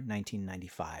Tour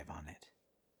 1995 on it,"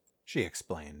 she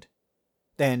explained.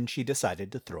 Then she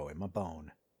decided to throw him a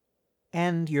bone.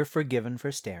 "And you're forgiven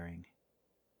for staring."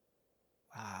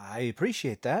 "I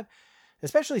appreciate that,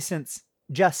 especially since—"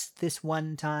 "Just this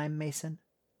one time, Mason.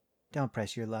 Don't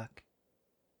press your luck."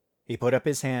 He put up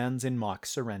his hands in mock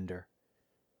surrender.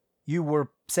 "You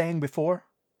were saying before?"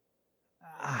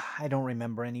 "I don't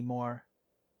remember any more."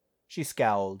 She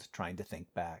scowled, trying to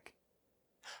think back.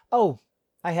 "Oh,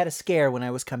 I had a scare when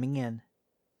I was coming in."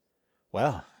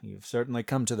 "Well, you've certainly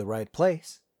come to the right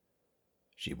place."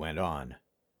 She went on.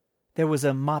 "There was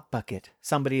a mop bucket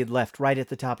somebody had left right at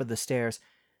the top of the stairs,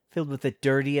 filled with the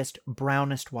dirtiest,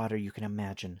 brownest water you can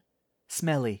imagine.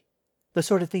 Smelly. The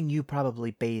sort of thing you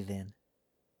probably bathe in."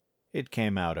 It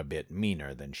came out a bit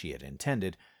meaner than she had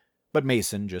intended, but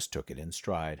Mason just took it in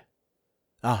stride.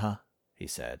 "Uh-huh," he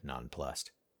said,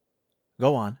 nonplussed.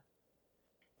 "Go on."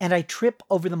 "And I trip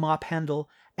over the mop handle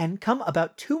and come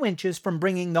about 2 inches from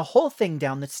bringing the whole thing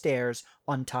down the stairs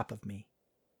on top of me."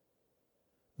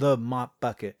 "The mop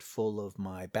bucket full of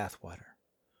my bathwater."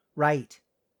 "Right.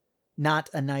 Not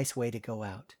a nice way to go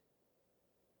out."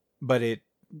 "But it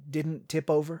didn't tip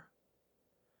over?"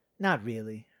 "Not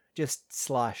really. Just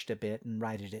sloshed a bit and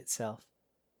righted itself."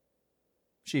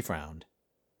 She frowned.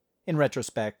 In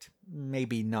retrospect,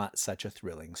 maybe not such a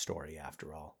thrilling story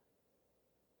after all.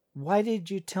 "Why did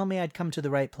you tell me I'd come to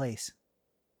the right place?"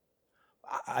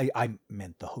 I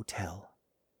meant the hotel,"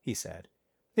 he said,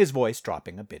 his voice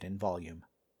dropping a bit in volume.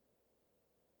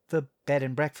 "The bed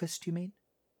and breakfast, you mean?"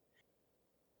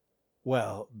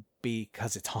 "Well,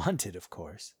 because it's haunted, of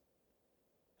course."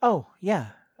 "Oh,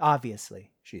 yeah,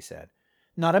 obviously," she said,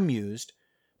 not amused,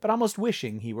 but almost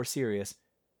wishing he were serious,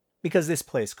 because this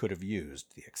place could have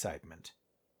used the excitement.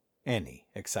 Any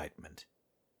excitement.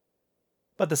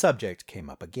 But the subject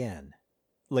came up again,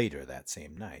 later that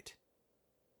same night.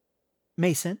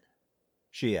 "Mason?"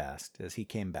 she asked as he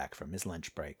came back from his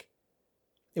lunch break.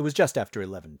 It was just after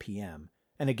 11 p.m.,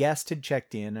 and a guest had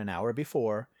checked in an hour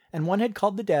before, and one had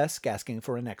called the desk asking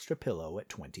for an extra pillow at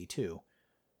 22.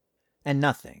 And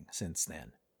nothing since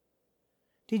then.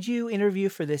 "Did you interview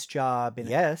for this job in..."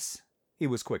 "Yes," he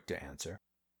was quick to answer,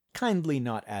 kindly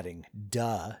not adding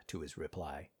 "duh" to his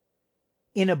reply.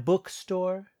 "In a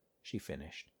bookstore?" she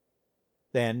finished.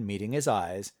 Then, meeting his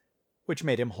eyes, which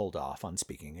made him hold off on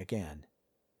speaking again.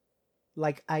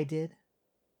 "Like I did?"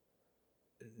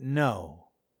 "No."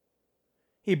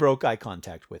 He broke eye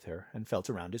contact with her and felt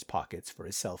around his pockets for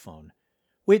his cell phone,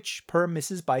 which, per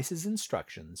Mrs. Bice's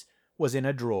instructions, was in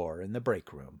a drawer in the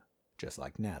break room, just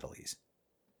like Natalie's.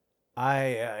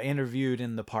 "I interviewed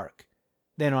in the park,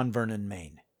 then on Vernon,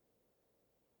 Maine."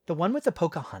 "The one with the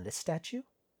Pocahontas statue?"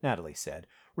 Natalie said,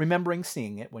 remembering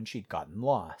seeing it when she'd gotten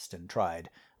lost and tried,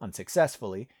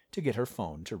 unsuccessfully, to get her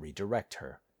phone to redirect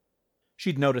her.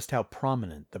 She'd noticed how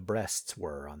prominent the breasts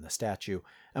were on the statue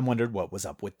and wondered what was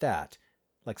up with that,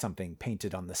 like something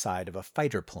painted on the side of a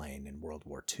fighter plane in World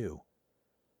War II.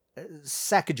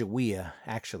 "Sacagawea,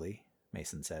 actually,"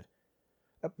 Mason said.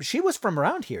 "She was from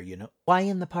around here, you know." "Why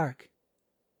in the park?"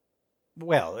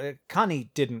 "Well, Connie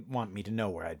didn't want me to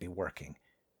know where I'd be working.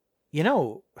 You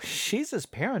know, she's as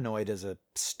paranoid as a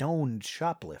stoned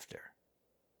shoplifter."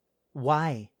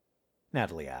 "Why?"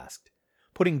 Natalie asked,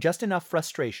 putting just enough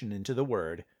frustration into the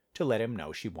word to let him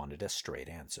know she wanted a straight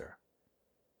answer.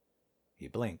 He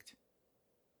blinked.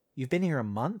 "You've been here a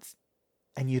month,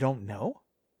 and you don't know?"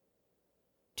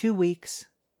 2 weeks.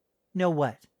 "Know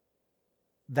what?"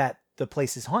 That the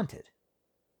place is haunted."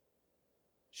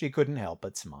 She couldn't help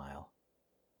but smile.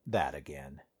 That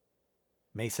again.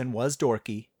 Mason was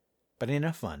dorky, but in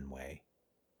a fun way.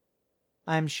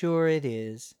 I'm sure it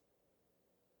is.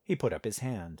 He put up his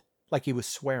hand, like he was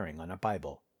swearing on a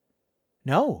Bible.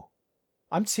 No,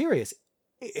 I'm serious.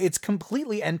 It's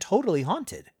completely and totally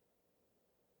haunted.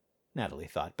 Natalie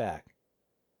thought back.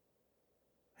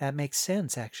 That makes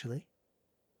sense, actually.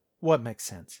 What makes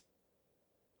sense?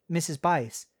 Mrs.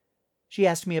 Bice, she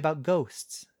asked me about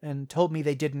ghosts and told me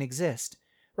they didn't exist,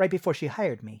 right before she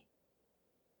hired me.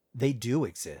 They do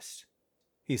exist,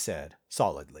 he said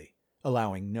solidly,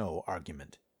 allowing no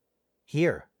argument.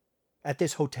 Here, at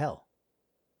this hotel.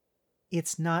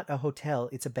 It's not a hotel,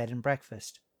 it's a bed and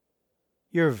breakfast.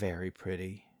 You're very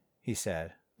pretty, he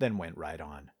said, then went right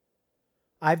on.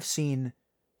 I've seen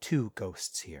 2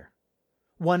 ghosts here.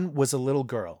 One was a little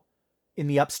girl, in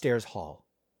the upstairs hall.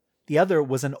 The other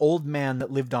was an old man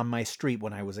that lived on my street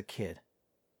when I was a kid.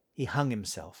 He hung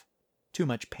himself. Too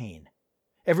much pain.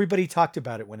 Everybody talked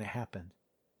about it when it happened.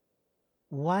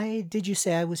 Why did you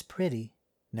say I was pretty?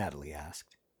 Natalie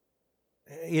asked.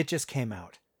 It just came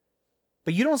out.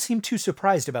 But you don't seem too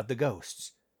surprised about the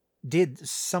ghosts. Did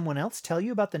someone else tell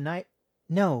you about the night?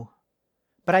 No.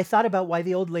 But I thought about why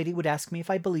the old lady would ask me if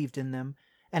I believed in them,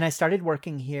 and I started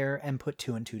working here and put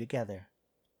 2 and 2 together.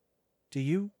 Do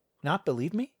you not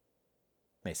believe me?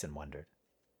 Mason wondered.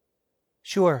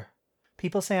 Sure.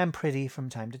 People say I'm pretty from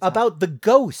time to time. About the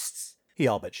ghosts, he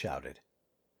all but shouted.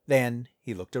 Then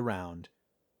he looked around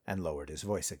and lowered his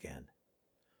voice again.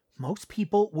 Most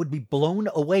people would be blown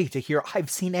away to hear I've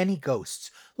seen any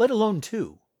ghosts, let alone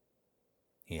 2.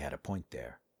 He had a point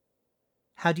there.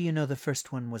 How do you know the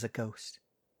first one was a ghost?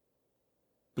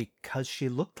 Because she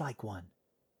looked like one.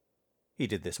 He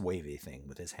did this wavy thing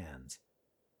with his hands.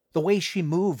 The way she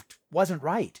moved wasn't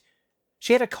right.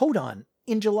 She had a coat on,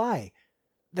 in July.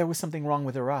 There was something wrong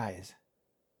with her eyes.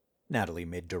 Natalie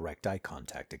made direct eye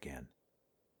contact again.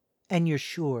 And you're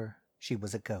sure she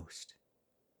was a ghost?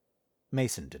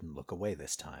 Mason didn't look away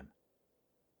this time.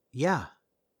 Yeah.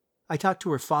 I talked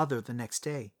to her father the next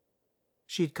day.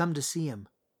 She'd come to see him.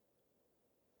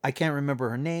 I can't remember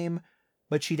her name,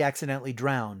 but she'd accidentally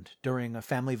drowned during a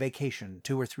family vacation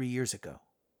 2 or 3 years ago.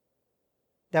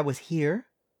 That was here?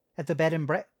 At the bed and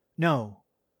breakfast? No.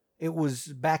 It was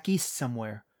back east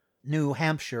somewhere. New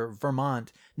Hampshire,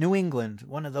 Vermont, New England,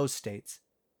 one of those states.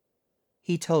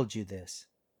 He told you this?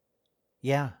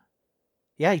 Yeah.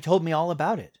 Yeah, he told me all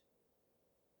about it.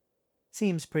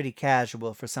 Seems pretty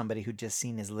casual for somebody who'd just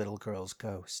seen his little girl's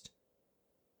ghost.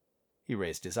 He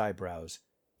raised his eyebrows,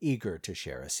 eager to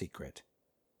share a secret.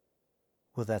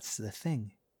 Well, that's the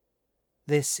thing.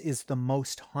 This is the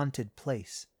most haunted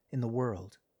place in the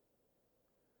world.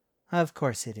 Of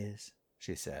course it is,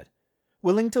 she said,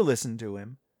 willing to listen to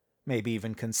him, maybe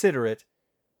even consider it,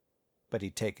 but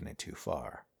he'd taken it too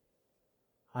far.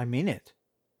 I mean it.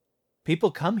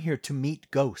 People come here to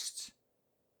meet ghosts.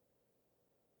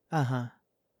 Uh-huh.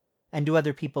 And do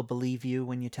other people believe you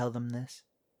when you tell them this?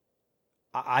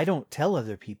 I don't tell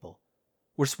other people.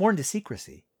 We're sworn to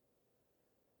secrecy.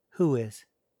 Who is?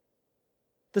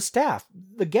 The staff,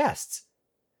 the guests.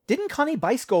 Didn't Connie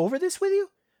Bice go over this with you?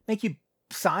 Make you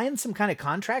sign some kind of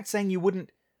contract saying you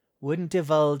wouldn't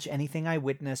divulge anything I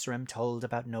witness or am told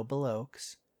about Noble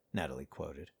Oaks, Natalie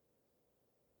quoted.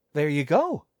 There you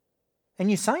go. And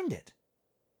you signed it.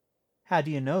 How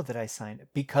do you know that I signed it?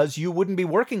 Because you wouldn't be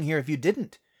working here if you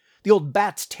didn't. The old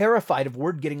bat's terrified of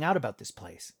word getting out about this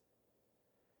place.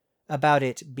 About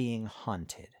it being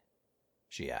haunted,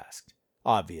 she asked,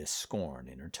 obvious scorn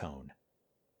in her tone.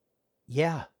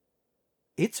 Yeah.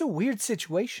 It's a weird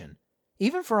situation,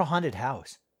 even for a haunted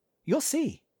house. You'll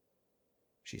see.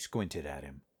 She squinted at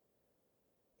him.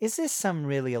 Is this some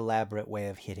really elaborate way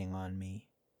of hitting on me?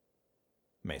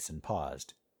 Mason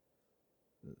paused.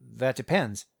 That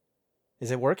depends.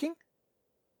 Is it working?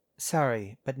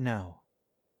 Sorry, but no.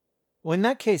 Well, in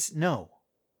that case, no.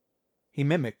 He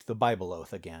mimicked the Bible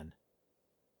oath again.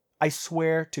 I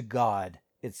swear to God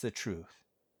it's the truth.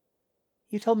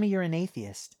 You told me you're an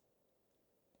atheist.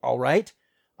 All right.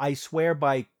 I swear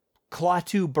by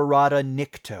Klaatu Barada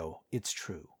Nikto it's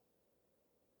true.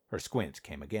 Her squint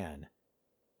came again,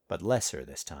 but lesser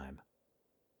this time.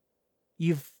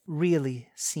 You've really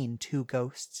seen 2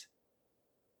 ghosts?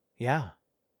 Yeah.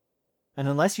 And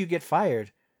unless you get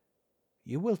fired,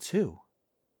 you will too.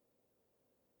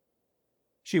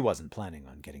 She wasn't planning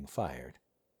on getting fired.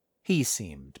 He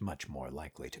seemed much more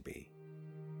likely to be.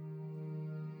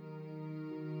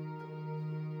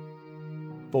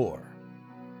 4.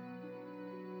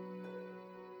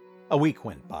 A week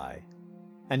went by,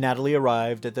 and Natalie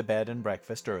arrived at the bed and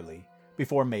breakfast early,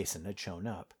 before Mason had shown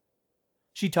up.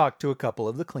 She talked to a couple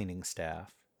of the cleaning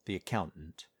staff, the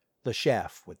accountant, the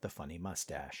chef with the funny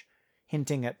mustache,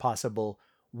 hinting at possible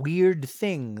weird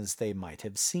things they might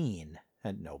have seen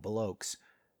at Noble Oaks.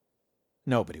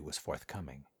 Nobody was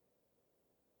forthcoming.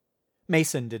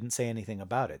 Mason didn't say anything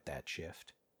about it that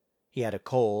shift. He had a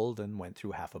cold and went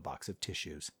through half a box of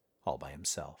tissues, all by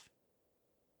himself.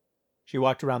 She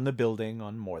walked around the building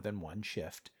on more than one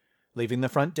shift, leaving the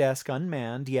front desk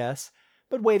unmanned, yes,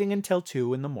 but waiting until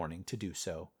 2 in the morning to do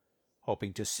so,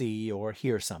 hoping to see or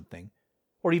hear something,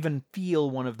 or even feel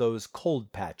one of those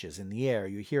cold patches in the air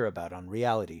you hear about on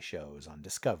reality shows on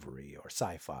Discovery or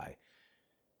Sci-Fi.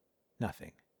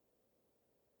 Nothing.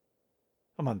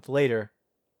 A month later,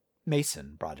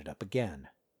 Mason brought it up again,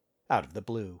 out of the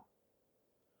blue.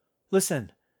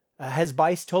 "Listen, has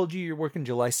Bice told you you're working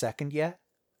July 2nd yet?"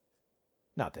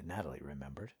 Not that Natalie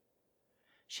remembered.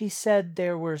 She said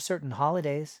there were certain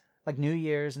holidays, like New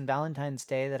Year's and Valentine's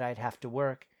Day, that I'd have to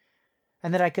work,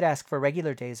 and that I could ask for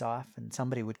regular days off, and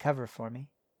somebody would cover for me.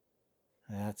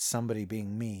 "That's somebody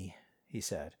being me," he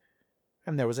said,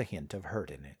 and there was a hint of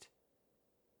hurt in it.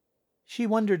 She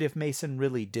wondered if Mason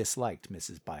really disliked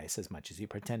Mrs. Bice as much as he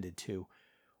pretended to,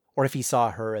 or if he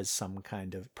saw her as some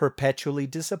kind of perpetually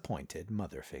disappointed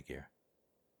mother figure.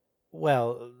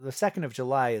 "Well, the 2nd of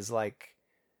July is like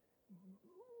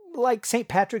St.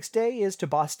 Patrick's Day is to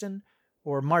Boston,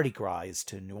 or Mardi Gras is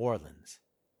to New Orleans."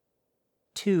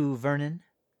 "To, Vernon?"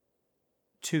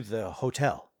 "To the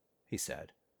hotel," he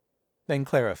said, then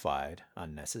clarified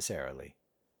unnecessarily.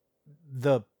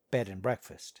 "The bed and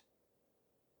breakfast."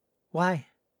 "Why?"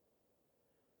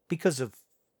 "Because of,"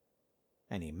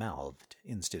 and he mouthed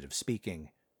instead of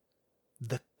speaking,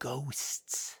 "the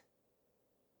ghosts."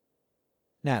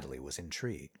 Natalie was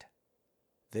intrigued.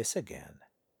 This again.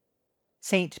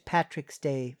 "St. Patrick's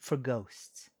Day for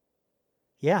ghosts."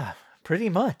 "Yeah, pretty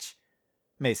much,"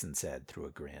 Mason said through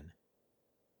a grin.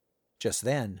 Just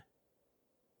then,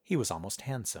 he was almost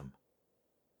handsome.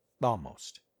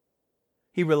 Almost.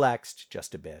 He relaxed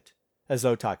just a bit, as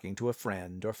though talking to a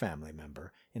friend or family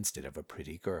member instead of a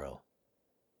pretty girl.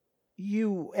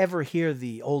 "You ever hear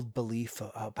the old belief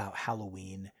about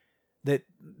Halloween, that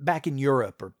back in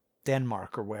Europe or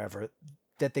Denmark or wherever,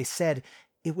 that they said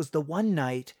it was the one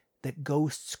night that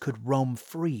ghosts could roam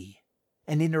free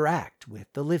and interact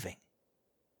with the living?"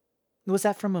 "Was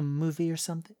that from a movie or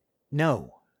something?"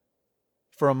 "No."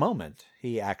 For a moment,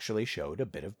 he actually showed a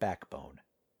bit of backbone.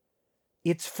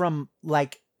 "It's from,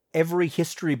 like, every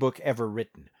history book ever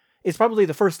written. It's probably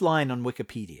the first line on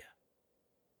Wikipedia."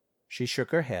 She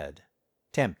shook her head,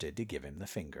 tempted to give him the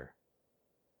finger.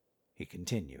 He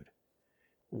continued.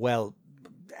 "Well,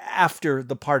 after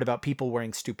the part about people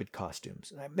wearing stupid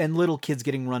costumes, and little kids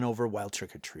getting run over while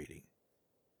trick-or-treating."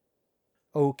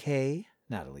 "Okay,"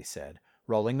 Natalie said,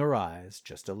 rolling her eyes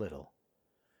just a little.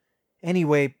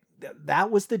 "Anyway, that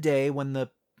was the day when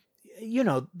the,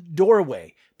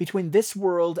 doorway between this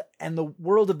world and the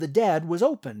world of the dead was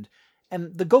opened,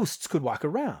 and the ghosts could walk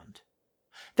around."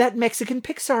 "That Mexican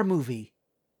Pixar movie!"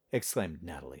 exclaimed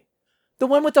Natalie. "The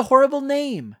one with the horrible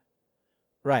name!"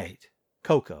 "Right,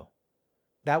 Coco.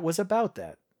 That was about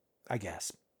that, I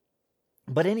guess.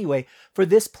 But anyway, for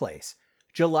this place,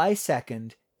 July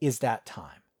 2nd is that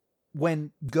time,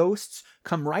 when ghosts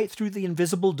come right through the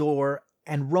invisible door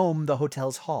and roam the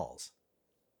hotel's halls."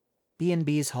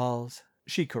 "B&B's halls,"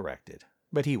 she corrected,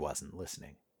 but he wasn't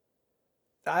listening.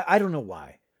 I don't know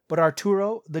why, but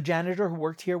Arturo, the janitor who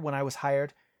worked here when I was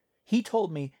hired, he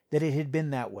told me that it had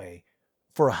been that way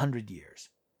for 100 years.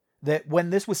 That when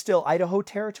this was still Idaho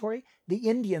territory, the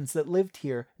Indians that lived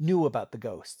here knew about the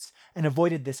ghosts and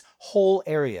avoided this whole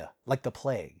area like the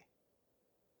plague."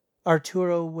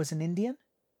 "Arturo was an Indian?"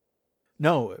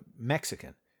 "No,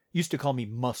 Mexican. Used to call me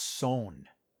Mason."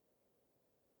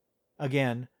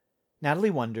 Again,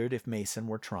 Natalie wondered if Mason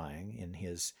were trying, in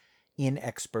his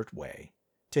inexpert way,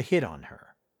 to hit on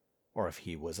her, or if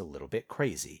he was a little bit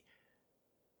crazy.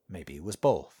 Maybe it was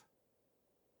both.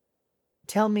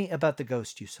 "Tell me about the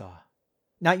ghost you saw.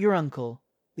 Not your uncle,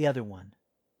 the other one."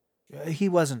 "He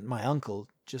wasn't my uncle,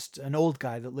 just an old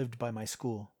guy that lived by my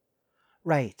school."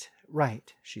 Right,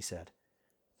 she said.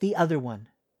 "The other one."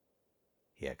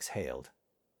 He exhaled.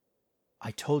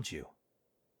 "I told you.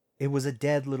 It was a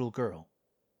dead little girl.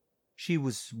 She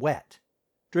was wet,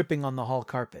 dripping on the hall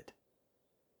carpet."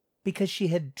 "Because she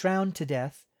had drowned to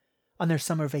death on their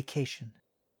summer vacation."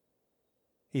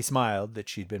 He smiled that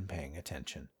she'd been paying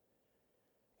attention.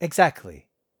 "Exactly.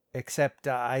 Except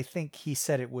I think he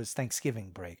said it was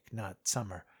Thanksgiving break, not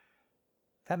summer.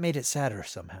 That made it sadder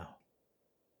somehow."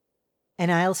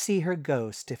 "And I'll see her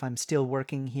ghost if I'm still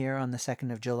working here on the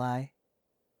 2nd of July?"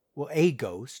 "Well, a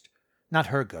ghost, not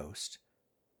her ghost.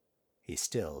 He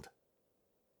stilled.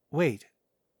 Wait,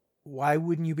 why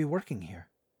wouldn't you be working here?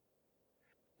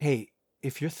 Hey,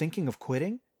 if you're thinking of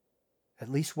quitting,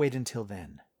 at least wait until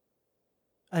then.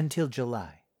 Until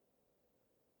July.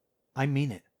 I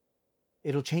mean it.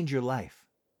 It'll change your life.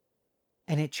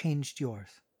 And it changed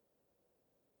yours.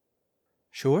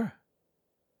 Sure.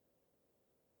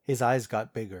 His eyes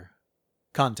got bigger,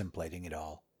 contemplating it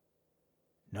all.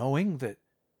 Knowing that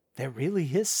there really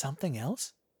is something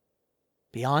else?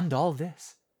 Beyond all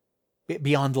this.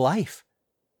 Beyond life.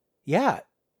 Yeah.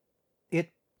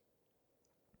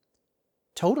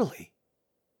 Totally.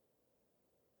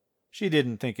 She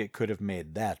didn't think it could have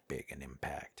made that big an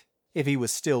impact if he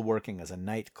was still working as a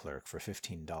night clerk for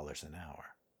 $15 an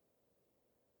hour.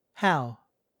 How?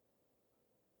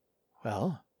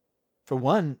 Well, for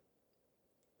one,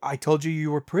 I told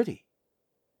you were pretty.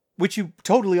 Which you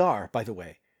totally are, by the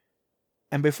way.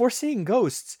 And before seeing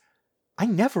ghosts, I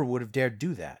never would have dared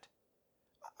do that.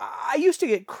 I used to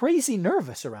get crazy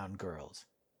nervous around girls.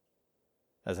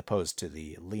 As opposed to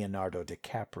the Leonardo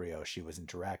DiCaprio she was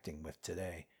interacting with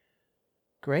today.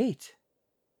 Great.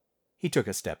 He took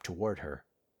a step toward her,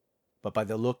 but by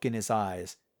the look in his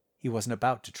eyes, he wasn't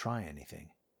about to try anything.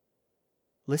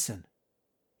 Listen,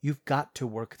 you've got to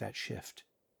work that shift.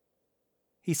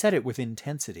 He said it with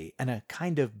intensity and a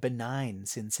kind of benign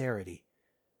sincerity.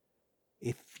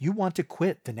 If you want to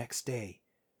quit the next day,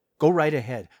 go right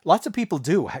ahead. Lots of people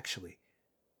do, actually.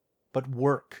 But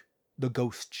work the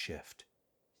ghost shift.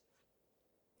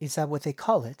 Is that what they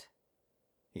call it?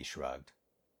 He shrugged.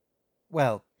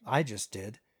 Well, I just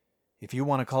did. If you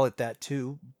want to call it that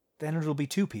too, then it'll be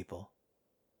 2 people.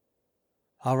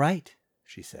 All right,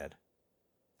 she said.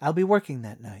 I'll be working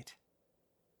that night.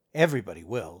 Everybody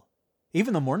will,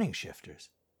 even the morning shifters.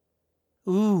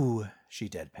 Ooh, she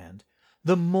deadpanned.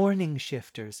 The morning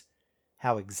shifters.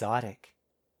 How exotic.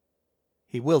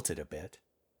 He wilted a bit,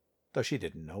 though she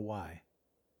didn't know why.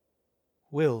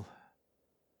 We'll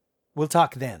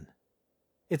talk then.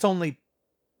 It's only,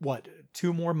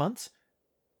 2 more months?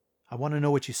 I want to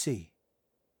know what you see.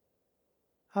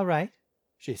 All right,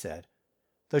 she said,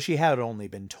 though she had only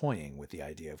been toying with the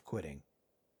idea of quitting.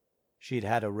 She'd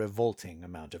had a revolting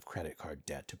amount of credit card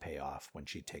debt to pay off when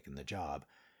she'd taken the job,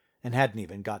 and hadn't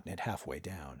even gotten it halfway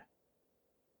down.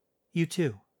 You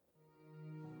too.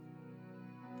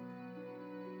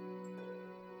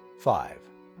 5.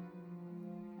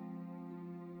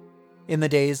 In the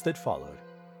days that followed,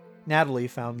 Natalie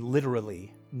found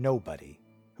literally nobody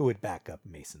who would back up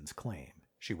Mason's claim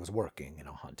she was working in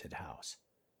a haunted house.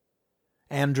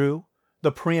 Andrew,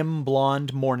 the prim,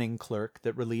 blonde morning clerk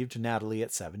that relieved Natalie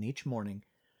at 7 each morning,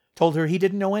 told her he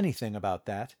didn't know anything about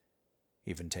that,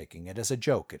 even taking it as a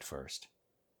joke at first.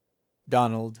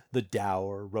 Donald, the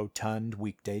dour, rotund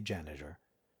weekday janitor,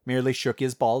 merely shook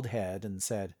his bald head and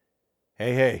said,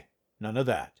 Hey, none of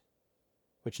that,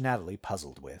 which Natalie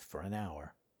puzzled with for an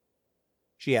hour.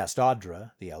 She asked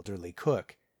Audra, the elderly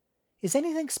cook, Is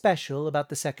anything special about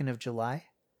the 2nd of July?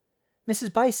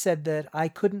 Mrs. Bice said that I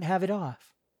couldn't have it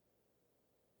off.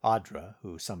 Audra,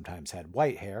 who sometimes had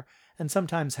white hair and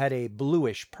sometimes had a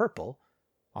bluish purple,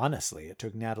 honestly, it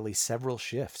took Natalie several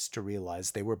shifts to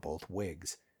realize they were both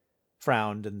wigs,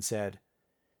 frowned and said,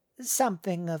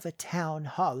 Something of a town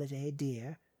holiday,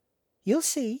 dear. You'll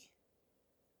see.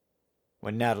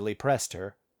 When Natalie pressed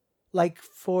her, Like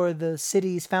for the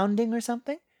city's founding or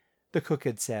something? The cook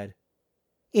had said,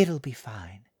 It'll be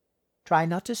fine. Try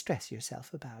not to stress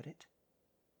yourself about it.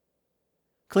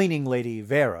 Cleaning lady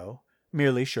Vero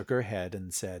merely shook her head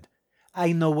and said,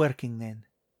 I'm no working then,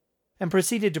 and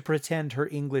proceeded to pretend her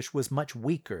English was much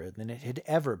weaker than it had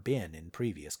ever been in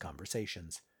previous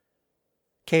conversations.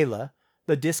 Kayla,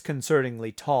 the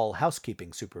disconcertingly tall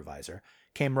housekeeping supervisor,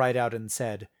 came right out and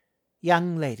said,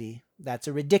 Young lady, that's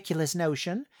a ridiculous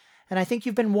notion, and I think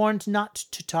you've been warned not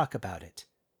to talk about it.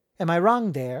 Am I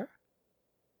wrong there?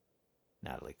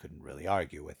 Natalie couldn't really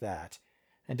argue with that,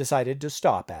 and decided to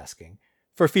stop asking,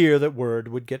 for fear that word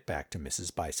would get back to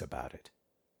Mrs. Bice about it.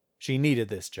 She needed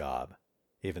this job,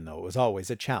 even though it was always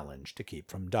a challenge to keep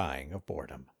from dying of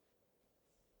boredom.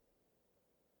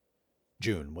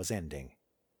 June was ending,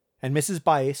 and Mrs.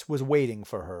 Bice was waiting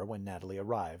for her when Natalie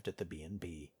arrived at the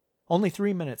B&B, only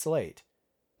 3 minutes late,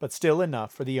 but still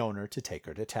enough for the owner to take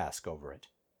her to task over it.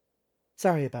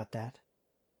 Sorry about that,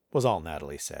 was all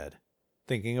Natalie said,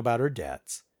 thinking about her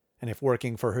debts, and if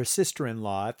working for her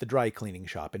sister-in-law at the dry-cleaning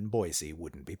shop in Boise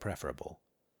wouldn't be preferable.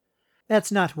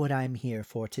 That's not what I'm here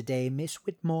for today, Miss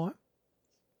Whitmore,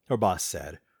 her boss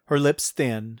said, her lips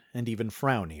thin and even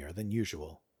frownier than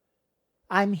usual.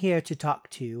 I'm here to talk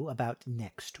to you about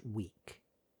next week.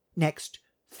 Next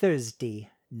Thursday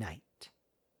night.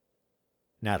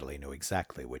 Natalie knew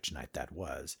exactly which night that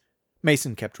was.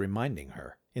 Mason kept reminding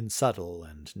her, in subtle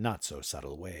and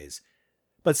not-so-subtle ways,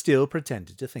 but still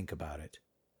pretended to think about it.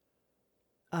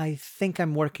 I think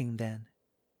I'm working then.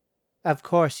 Of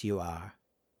course you are,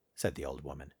 said the old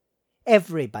woman.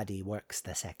 Everybody works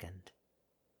the second.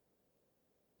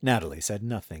 Natalie said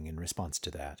nothing in response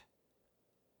to that.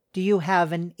 Do you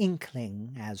have an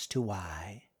inkling as to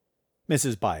why?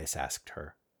 Mrs. Bice asked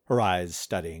her, her eyes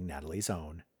studying Natalie's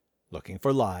own, looking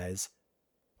for lies,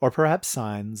 or perhaps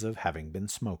signs of having been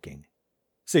smoking,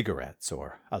 cigarettes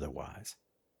or otherwise.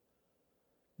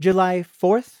 July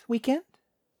 4th weekend?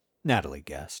 Natalie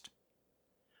guessed.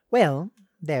 Well,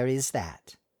 there is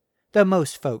that. Though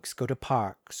most folks go to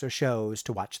parks or shows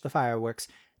to watch the fireworks,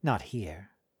 not here.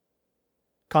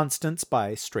 Constance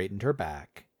Bice straightened her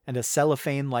back, and a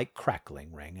cellophane-like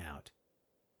crackling rang out.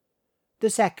 The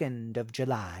 2nd of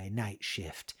July night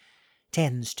shift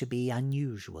tends to be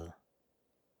unusual.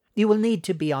 You will need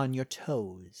to be on your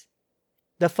toes.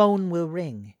 The phone will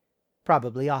ring,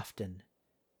 probably often.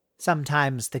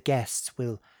 Sometimes the guests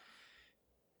will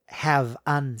have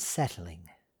unsettling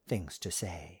things to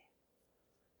say.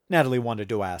 Natalie wanted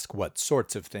to ask what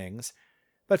sorts of things,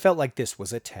 but felt like this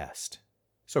was a test,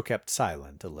 so kept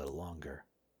silent a little longer.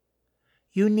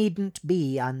 You needn't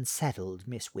be unsettled,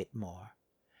 Miss Whitmore.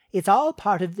 It's all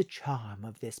part of the charm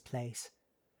of this place.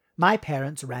 My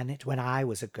parents ran it when I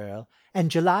was a girl, and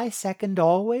July 2nd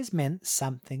always meant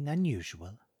something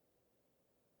unusual.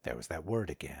 There was that word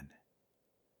again.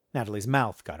 Natalie's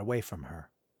mouth got away from her.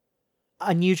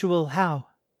 Unusual how?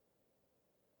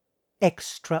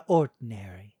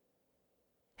 Extraordinary.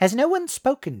 Has no one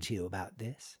spoken to you about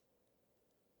this?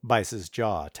 Bice's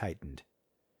jaw tightened.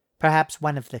 Perhaps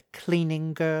one of the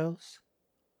cleaning girls?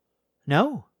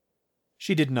 No.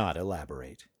 She did not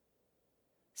elaborate.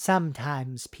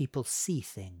 Sometimes people see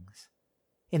things.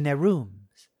 In their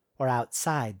rooms, or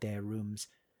outside their rooms.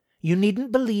 You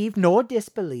needn't believe nor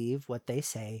disbelieve what they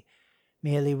say.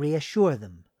 Merely reassure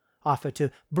them, offer to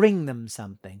bring them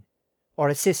something, or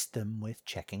assist them with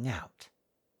checking out.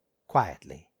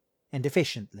 Quietly and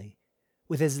efficiently,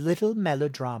 with as little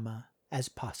melodrama as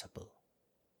possible.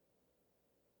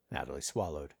 Natalie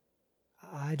swallowed.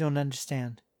 I don't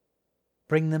understand.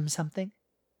 Bring them something?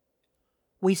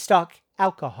 We stock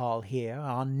alcohol here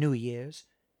on New Year's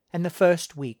and the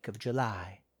first week of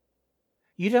July.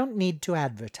 You don't need to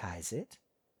advertise it,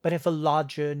 but if a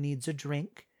lodger needs a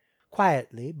drink,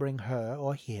 quietly bring her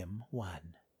or him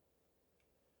one.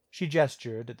 She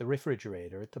gestured at the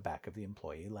refrigerator at the back of the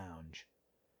employee lounge.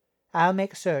 I'll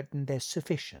make certain there's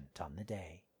sufficient on the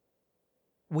day.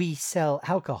 We sell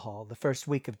alcohol the first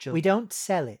week of July. We don't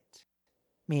sell it,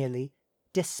 merely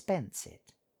dispense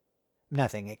it.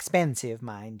 Nothing expensive,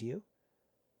 mind you.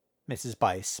 Mrs.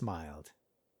 Bice smiled,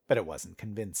 but it wasn't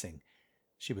convincing.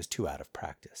 She was too out of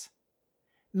practice.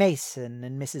 Mason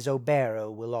and Mrs.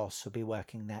 O'Barrow will also be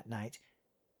working that night.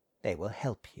 They will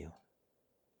help you.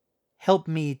 Help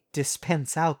me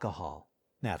dispense alcohol?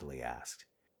 Natalie asked.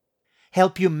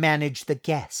 Help you manage the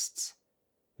guests,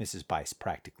 Mrs. Bice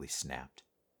practically snapped.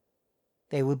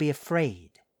 They will be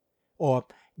afraid, or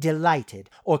delighted,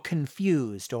 or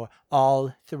confused, or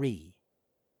all three.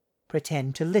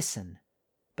 Pretend to listen,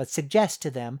 but suggest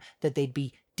to them that they'd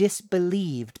be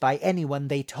disbelieved by anyone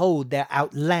they told their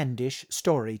outlandish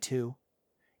story to.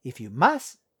 If you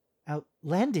must...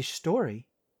 Outlandish story?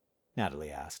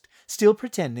 Natalie asked, still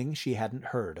pretending she hadn't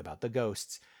heard about the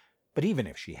ghosts. But even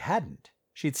if she hadn't,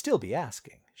 she'd still be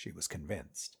asking, she was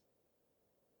convinced.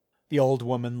 The old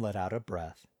woman let out a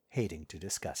breath, hating to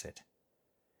discuss it.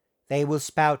 They will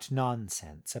spout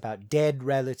nonsense about dead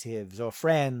relatives or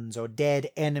friends or dead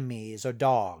enemies or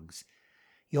dogs.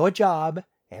 Your job,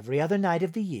 every other night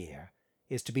of the year,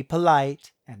 is to be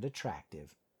polite and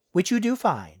attractive, which you do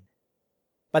fine.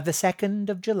 But the 2nd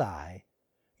of July,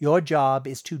 your job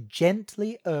is to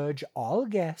gently urge all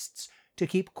guests to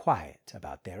keep quiet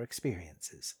about their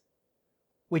experiences,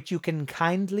 which you can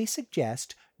kindly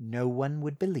suggest no one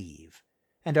would believe,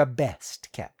 and are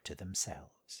best kept to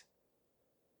themselves.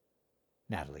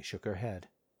 Natalie shook her head.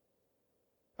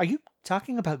 Are you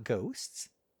talking about ghosts?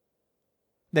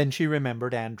 Then she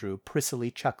remembered Andrew prissily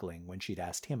chuckling when she'd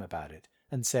asked him about it,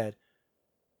 and said,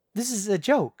 This is a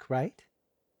joke, right?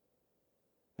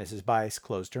 Mrs. Bice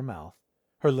closed her mouth,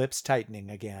 her lips tightening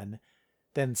again,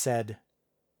 then said,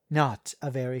 Not a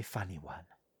very funny one.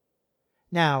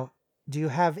 Now, do you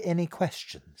have any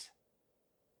questions?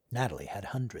 Natalie had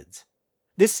hundreds.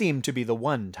 This seemed to be the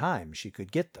one time she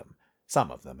could get them, some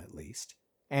of them at least,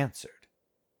 answered.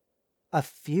 A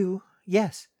few,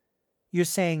 yes. You're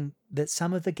saying that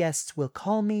some of the guests will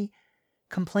call me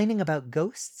complaining about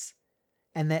ghosts?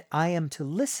 and that I am to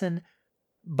listen,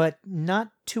 but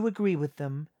not to agree with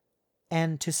them,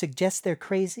 and to suggest they're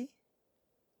crazy?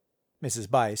 Mrs.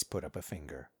 Bice put up a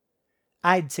finger.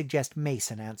 I'd suggest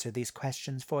Mason answer these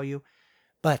questions for you,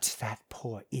 but that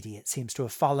poor idiot seems to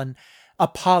have fallen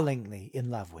appallingly in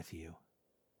love with you.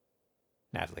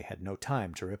 Natalie had no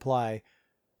time to reply,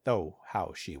 though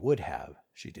how she would have,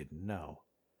 she didn't know.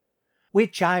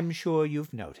 Which I'm sure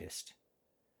you've noticed.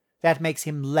 That makes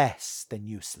him less than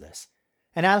useless,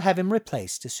 and I'll have him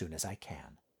replaced as soon as I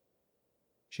can.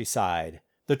 She sighed,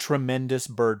 the tremendous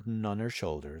burden on her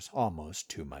shoulders almost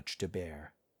too much to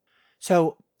bear.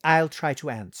 So I'll try to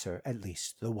answer at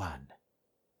least the one.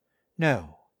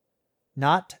 No,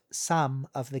 not some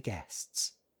of the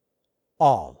guests.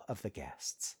 All of the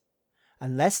guests.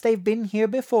 Unless they've been here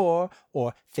before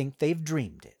or think they've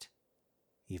dreamed it.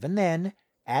 Even then,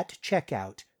 at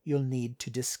checkout, you'll need to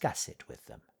discuss it with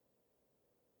them.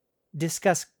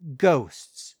 Discuss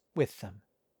ghosts with them,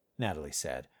 Natalie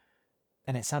said,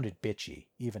 and it sounded bitchy,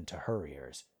 even to her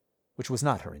ears, which was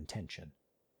not her intention.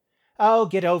 Oh,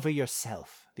 get over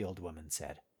yourself, the old woman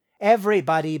said.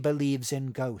 Everybody believes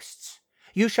in ghosts.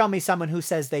 You show me someone who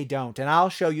says they don't, and I'll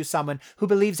show you someone who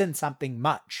believes in something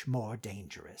much more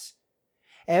dangerous.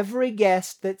 Every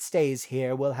guest that stays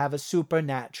here will have a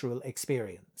supernatural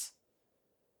experience.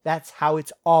 That's how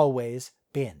it's always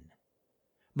been.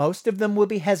 Most of them will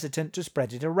be hesitant to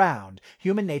spread it around,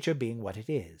 human nature being what it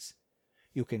is.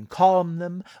 You can calm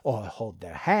them, or hold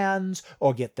their hands,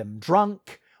 or get them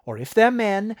drunk, or if they're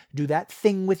men, do that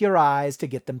thing with your eyes to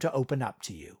get them to open up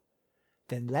to you.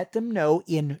 Then let them know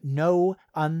in no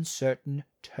uncertain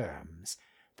terms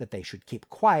that they should keep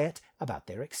quiet about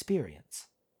their experience.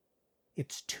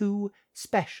 It's too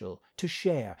special to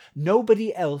share.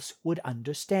 Nobody else would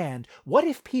understand. What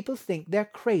if people think they're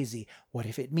crazy? What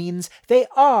if it means they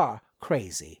are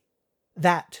crazy?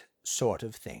 That sort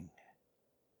of thing.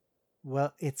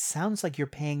 Well, it sounds like you're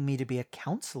paying me to be a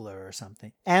counselor or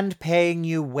something. And paying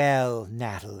you well,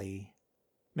 Natalie,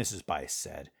 Mrs. Bice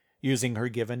said, using her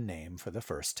given name for the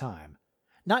first time,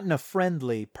 not in a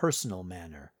friendly, personal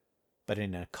manner, but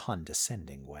in a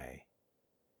condescending way.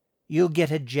 You'll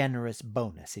get a generous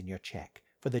bonus in your check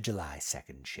for the July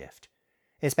 2nd shift,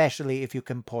 especially if you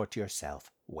comport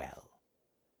yourself well.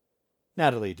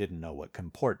 Natalie didn't know what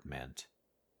comport meant,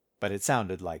 but it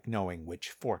sounded like knowing which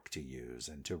fork to use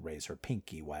and to raise her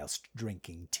pinky whilst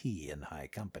drinking tea in high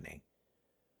company.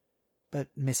 But,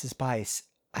 Mrs. Bice,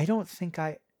 I don't think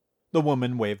I... The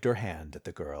woman waved her hand at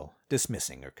the girl,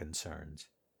 dismissing her concerns.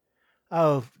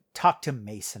 Oh, talk to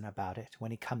Mason about it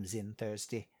when he comes in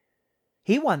Thursday.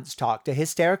 He once talked a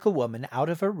hysterical woman out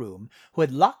of her room who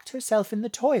had locked herself in the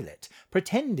toilet,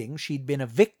 pretending she'd been a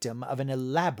victim of an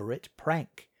elaborate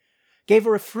prank. Gave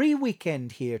her a free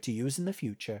weekend here to use in the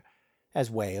future, as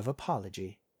way of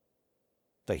apology.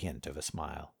 The hint of a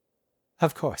smile.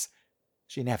 Of course,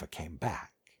 she never came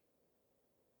back.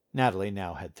 Natalie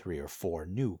now had 3 or 4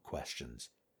 new questions.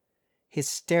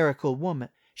 Hysterical woman.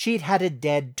 She'd had a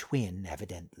dead twin,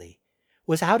 evidently.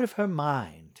 Was out of her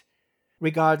mind.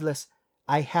 Regardless,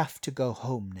 I have to go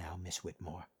home now, Miss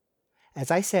Whitmore.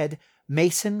 As I said,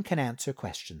 Mason can answer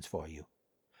questions for you.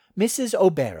 Mrs.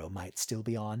 O'Barrow might still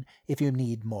be on if you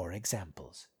need more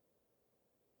examples.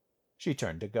 She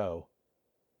turned to go,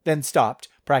 then stopped,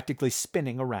 practically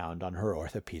spinning around on her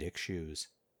orthopedic shoes.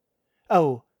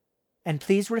 Oh, and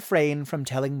please refrain from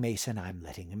telling Mason I'm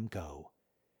letting him go.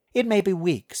 It may be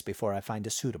weeks before I find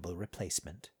a suitable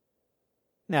replacement.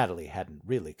 Natalie hadn't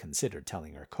really considered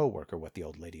telling her coworker what the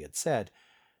old lady had said,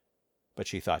 but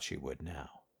she thought she would now.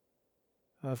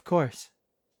 Of course.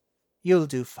 You'll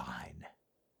do fine.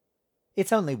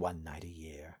 It's only one night a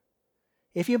year.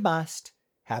 If you must,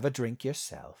 have a drink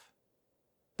yourself.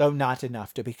 Though not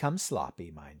enough to become sloppy,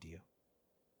 mind you.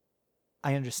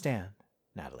 I understand,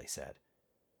 Natalie said,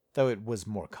 though it was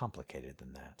more complicated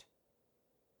than that.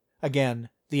 Again,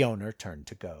 the owner turned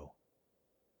to go.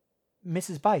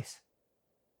 Mrs. Bice,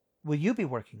 will you be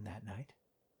working that night?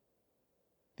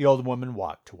 The old woman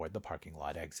walked toward the parking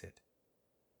lot exit.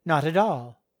 Not at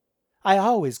all. I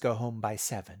always go home by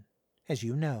 7, as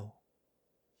you know.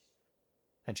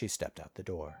 And she stepped out the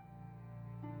door.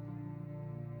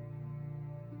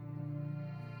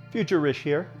 Future-ish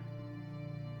here.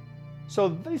 So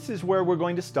this is where we're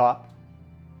going to stop.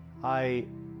 I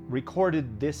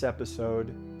recorded this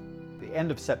episode the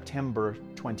end of September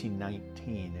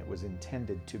 2019. It was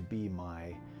intended to be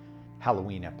my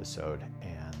Halloween episode,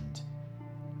 and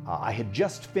I had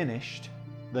just finished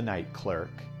The Night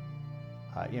Clerk.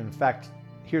 In fact,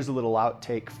 here's a little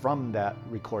outtake from that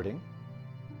recording.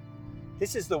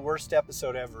 This is the worst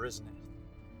episode ever, isn't it?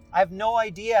 I have no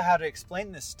idea how to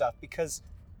explain this stuff because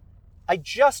I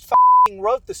just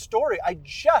wrote the story. I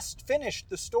just finished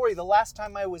the story the last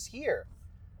time I was here.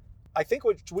 I think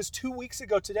it was 2 weeks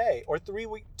ago today, or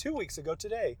 2 weeks ago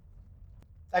today.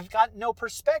 I've got no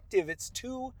perspective. It's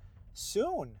too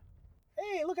soon.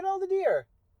 Hey, look at all the deer.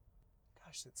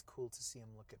 Gosh, it's cool to see them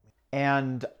look at me.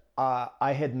 And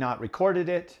I had not recorded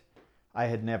it. I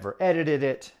had never edited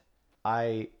it.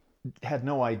 I had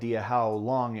no idea how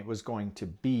long it was going to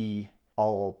be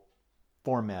all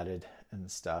formatted and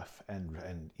stuff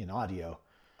and in audio.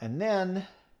 And then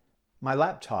my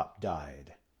laptop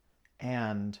died.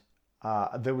 And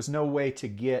there was no way to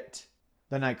get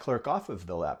the Night Clerk off of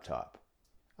the laptop.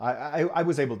 I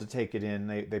was able to take it in.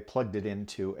 They plugged it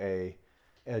into a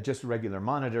just regular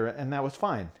monitor, and that was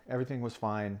fine. Everything was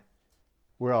fine.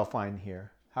 We're all fine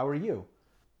here. How are you?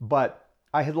 But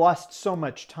I had lost so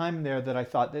much time there that I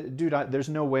thought, dude, there's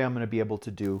no way I'm going to be able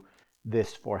to do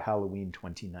this for Halloween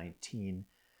 2019.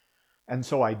 And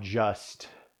so I just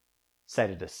set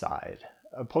it aside,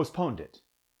 postponed it,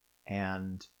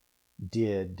 and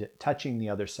did Touching the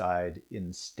Other Side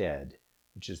instead,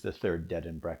 which is the third Dead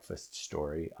and Breakfast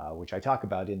story, which I talk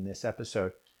about in this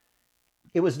episode.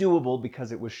 It was doable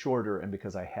because it was shorter and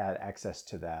because I had access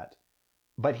to that.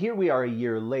 But here we are a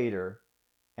year later,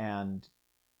 and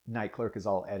Night Clerk is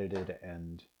all edited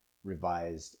and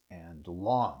revised and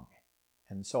long.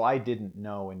 And so I didn't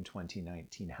know in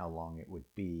 2019 how long it would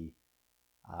be.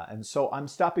 And so I'm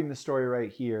stopping the story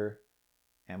right here,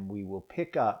 and we will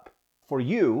pick up for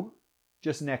you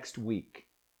just next week.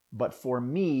 But for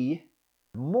me,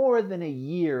 more than a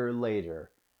year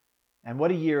later. And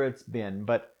what a year it's been.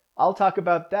 But I'll talk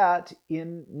about that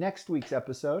in next week's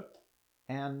episode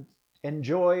and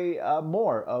enjoy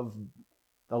more of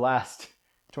the last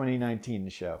 2019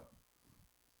 show.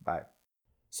 Bye.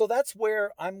 So that's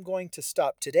where I'm going to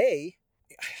stop today.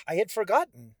 I had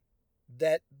forgotten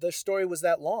that the story was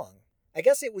that long. I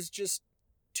guess it was just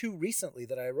too recently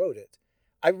that I wrote it.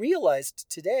 I realized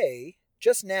today,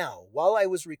 just now, while I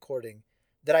was recording,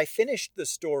 that I finished the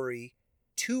story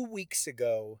 2 weeks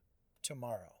ago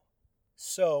tomorrow.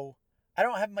 So I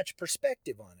don't have much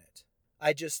perspective on it.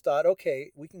 I just thought,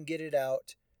 okay, we can get it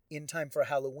out in time for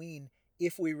Halloween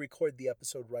if we record the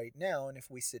episode right now and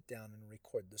if we sit down and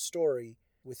record the story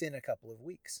within a couple of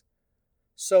weeks.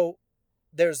 So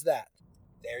there's that.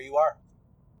 There you are.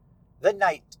 The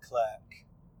Night Clerk.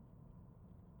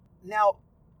 Now,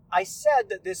 I said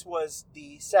that this was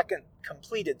the second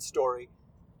completed story.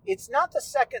 It's not the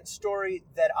second story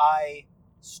that I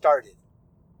started.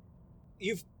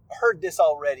 You've heard this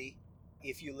already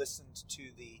if you listened to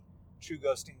the True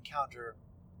Ghost Encounter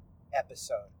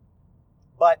episode.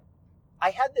 But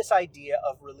I had this idea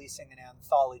of releasing an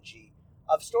anthology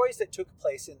of stories that took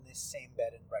place in this same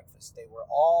bed and breakfast. They were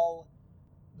all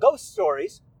ghost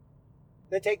stories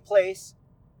that take place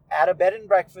at a bed and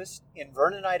breakfast in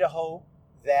Vernon, Idaho,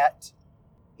 that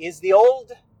is the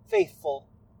old faithful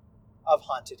of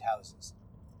haunted houses.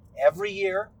 Every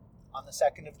year, on the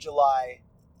 2nd of July,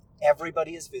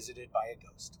 everybody is visited by a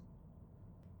ghost.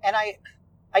 And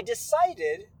I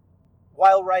decided,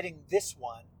 while writing this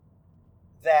one,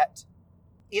 that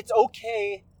it's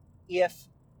okay if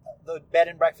the bed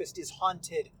and breakfast is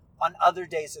haunted on other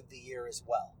days of the year as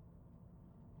well.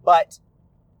 But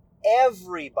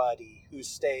everybody who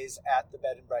stays at the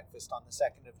bed and breakfast on the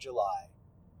 2nd of July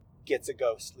gets a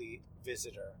ghostly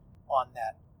visitor on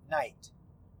that night.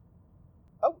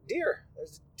 Oh, deer.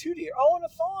 There's 2 deer. Oh, and a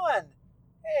fawn.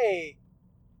 Hey.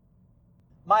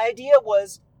 My idea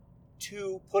was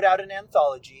to put out an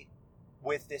anthology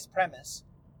with this premise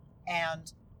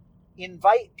and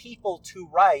invite people to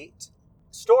write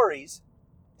stories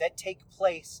that take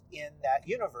place in that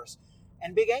universe.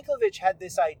 And Big Anklevich had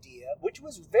this idea, which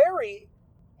was very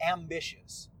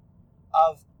ambitious,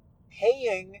 of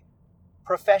paying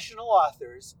professional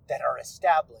authors that are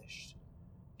established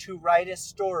to write a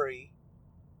story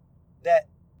that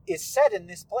is set in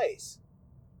this place.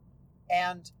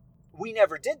 And we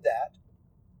never did that.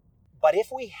 But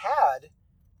if we had,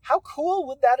 how cool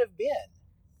would that have been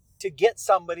to get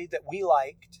somebody that we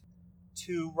liked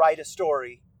to write a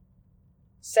story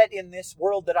set in this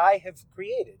world that I have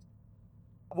created?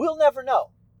 We'll never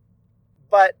know.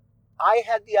 But I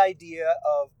had the idea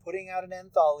of putting out an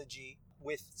anthology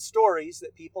with stories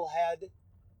that people had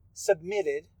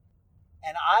submitted,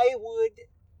 and I would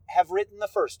have written the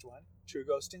first one, True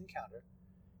Ghost Encounter,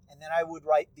 and then I would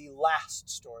write the last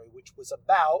story, which was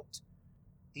about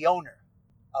the owner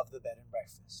of the bed and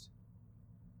breakfast.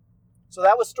 So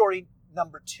that was story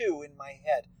number 2 in my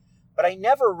head. But I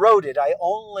never wrote it.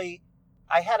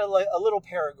 I had a little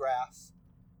paragraph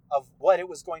of what it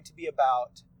was going to be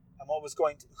about,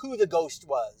 and who the ghost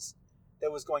was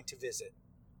that was going to visit.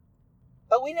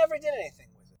 But we never did anything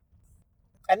with it.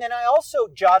 And then I also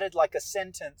jotted like a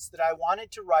sentence that I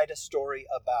wanted to write a story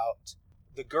about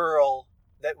the girl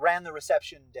that ran the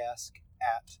reception desk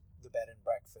at the bed and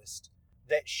breakfast,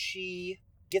 that she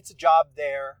gets a job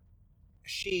there,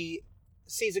 she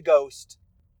sees a ghost,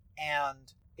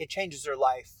 and it changes her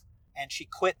life, and she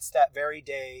quits that very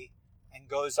day and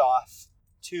goes off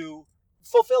to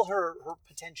fulfill her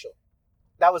potential.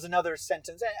 That was another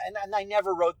sentence, and I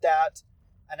never wrote that,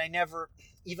 and I never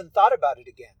even thought about it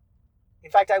again.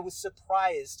 In fact, I was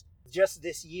surprised just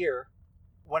this year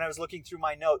when I was looking through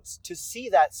my notes to see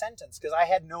that sentence, because I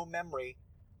had no memory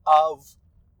of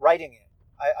writing it.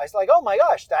 I was like, oh my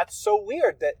gosh, that's so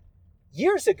weird that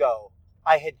years ago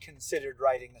I had considered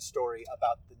writing a story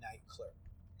about the night clerk.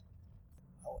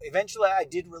 Eventually I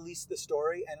did release the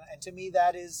story, and to me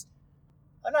that is,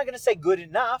 I'm not going to say good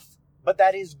enough, but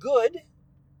that is good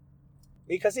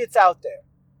because it's out there.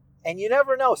 And you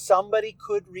never know, somebody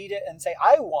could read it and say,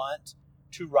 I want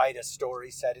to write a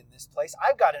story set in this place.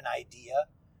 I've got an idea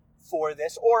for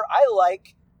this, or I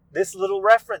like this little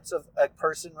reference of a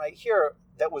person right here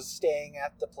that was staying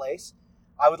at the place.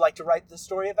 I would like to write the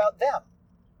story about them.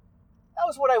 That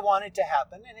was what I wanted to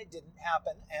happen, and it didn't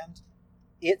happen, and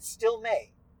it still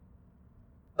may.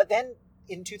 But then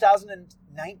in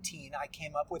 2019, I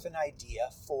came up with an idea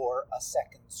for a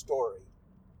second story,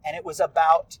 and it was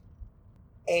about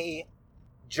a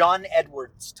John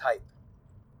Edwards type.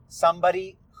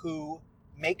 Somebody who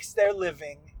makes their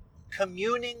living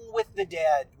communing with the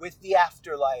dead, with the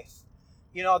afterlife.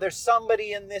 You know, there's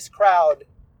somebody in this crowd,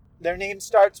 their name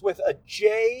starts with a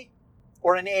J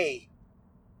or an A.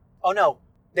 Oh no,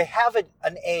 they have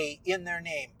an A in their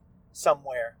name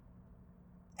somewhere.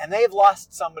 And they have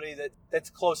lost somebody that's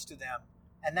close to them.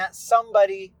 And that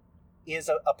somebody is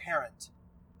a parent.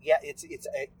 Yeah,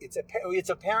 it's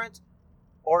a parent,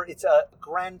 or it's a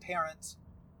grandparent,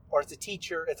 or it's a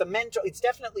teacher, it's a mentor. It's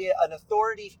definitely an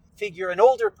authority figure, an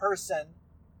older person.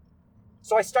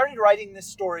 So I started writing this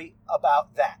story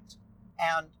about that.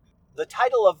 And the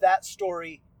title of that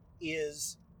story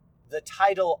is the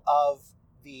title of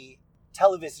the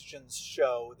television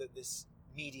show that this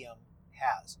medium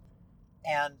has.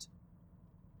 And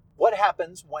what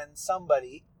happens when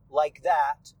somebody like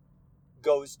that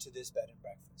goes to this bed and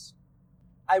breakfast?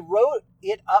 I wrote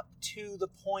it up to the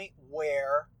point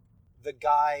where the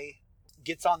guy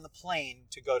gets on the plane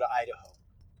to go to Idaho.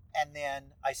 And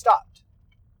then I stopped.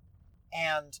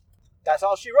 And that's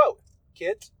all she wrote,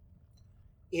 kids.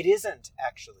 It isn't,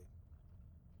 actually.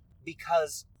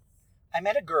 Because I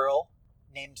met a girl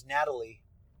named Natalie,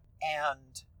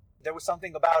 and there was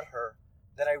something about her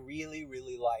that I really,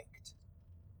 really liked.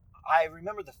 I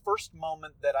remember the first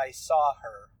moment that I saw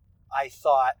her, I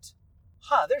thought,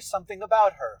 there's something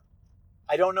about her.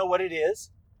 I don't know what it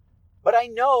is, but I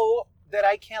know that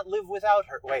I can't live without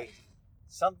her. Wait,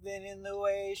 something in the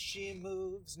way she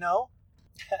moves. No?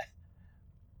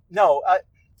 No,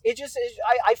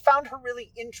 I found her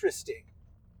really interesting.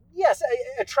 Yes,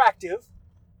 attractive,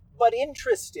 but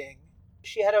interesting.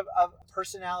 She had a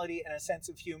personality and a sense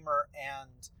of humor,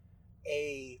 and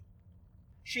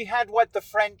she had what the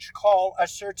French call a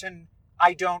certain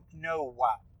I don't know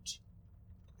what.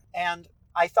 And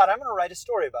I thought, I'm going to write a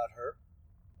story about her.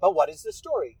 But what is the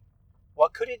story?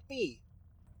 What could it be?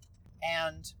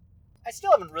 And I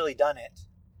still haven't really done it.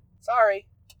 Sorry.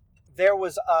 There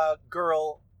was a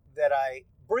girl that I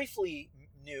briefly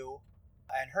knew,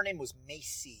 and her name was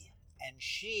Macy, and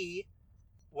she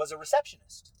was a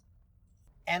receptionist.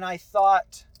 And I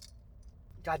thought,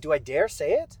 God, do I dare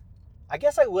say it? I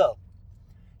guess I will.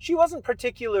 She wasn't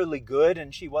particularly good,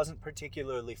 and she wasn't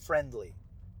particularly friendly,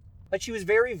 but she was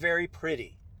very, very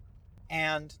pretty.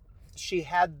 And she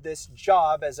had this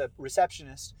job as a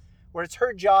receptionist where it's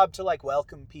her job to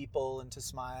welcome people and to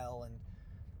smile, and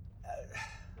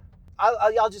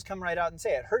I'll just come right out and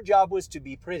say it. Her job was to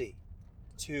be pretty,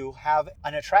 to have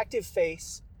an attractive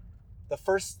face, the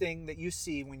first thing that you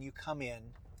see when you come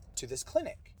in to this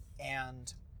clinic.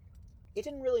 And it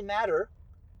didn't really matter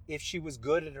if she was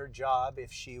good at her job,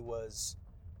 if she was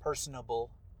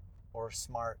personable or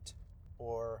smart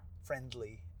or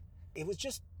friendly. It was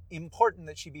just important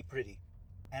that she be pretty.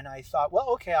 And I thought, well,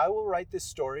 okay, I will write this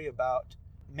story about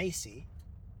Macy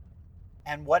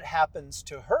and what happens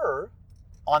to her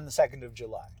on the 2nd of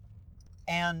July.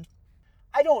 And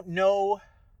I don't know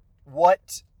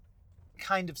what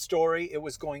kind of story it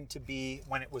was going to be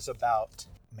when it was about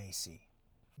Macy.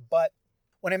 But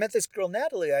when I met this girl,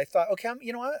 Natalie, I thought, okay, I'm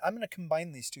going to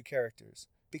combine these two characters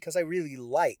because I really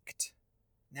liked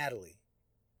Natalie.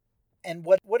 And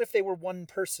what if they were one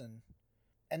person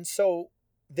And so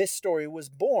this story was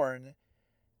born,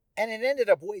 and it ended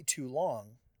up way too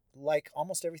long, like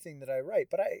almost everything that I write.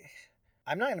 But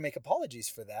I'm not going to make apologies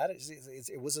for that.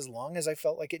 It was as long as I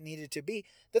felt like it needed to be.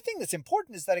 The thing that's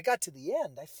important is that I got to the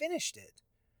end. I finished it.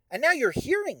 And now you're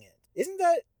hearing it. Isn't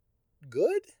that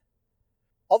good?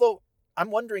 Although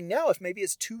I'm wondering now if maybe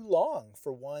it's too long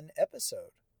for one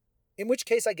episode. In which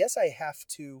case, I guess I have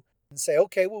to say,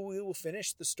 okay, well, we will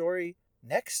finish the story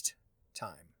next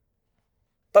time.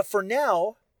 But for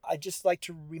now, I'd just like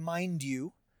to remind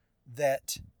you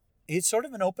that it's sort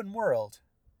of an open world,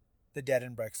 the Dead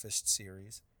and Breakfast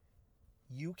series.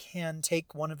 You can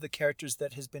take one of the characters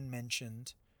that has been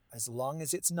mentioned, as long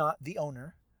as it's not the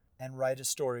owner, and write a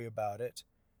story about it,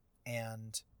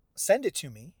 and send it to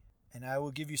me, and I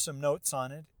will give you some notes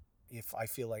on it if I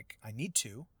feel like I need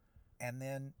to. And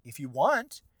then if you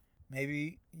want,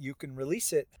 maybe you can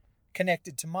release it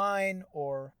connected to mine,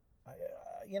 or,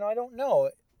 I don't know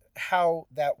how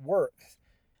that works.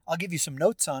 I'll give you some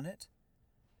notes on it.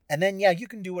 And then, you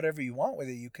can do whatever you want with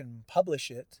it. You can publish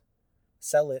it,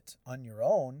 sell it on your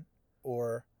own,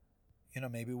 or,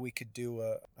 maybe we could do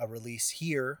a release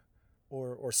here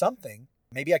or something.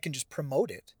 Maybe I can just promote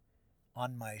it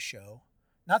on my show.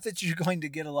 Not that you're going to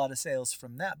get a lot of sales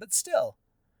from that, but still,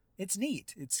 it's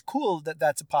neat. It's cool that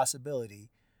that's a possibility.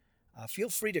 Feel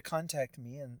free to contact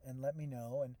me and let me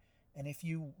know. And if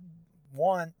you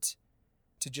want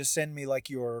to just send me like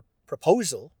your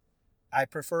proposal, I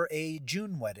prefer a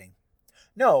June wedding.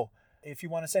 No, if you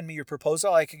want to send me your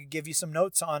proposal, I could give you some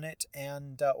notes on it.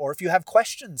 And or if you have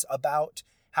questions about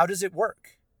how does it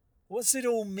work? What's it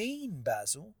all mean,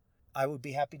 Basil? I would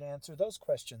be happy to answer those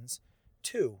questions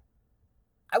too.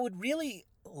 I would really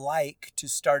like to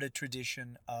start a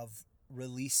tradition of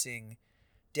releasing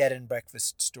Dead and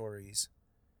Breakfast stories.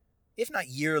 If not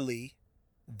yearly,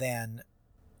 then,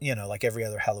 like every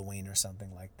other Halloween or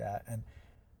something like that. And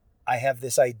I have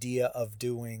this idea of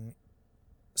doing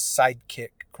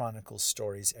Sidekick Chronicles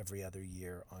stories every other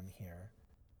year on here.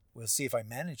 We'll see if I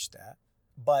manage that.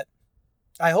 But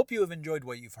I hope you have enjoyed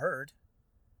what you've heard,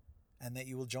 and that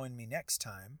you will join me next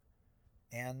time,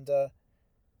 and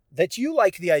that you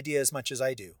like the idea as much as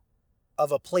I do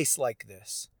of a place like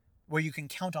this where you can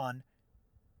count on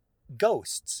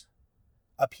ghosts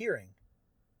appearing.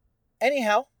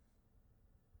 Anyhow,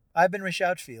 I've been Rich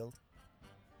Outfield.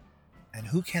 And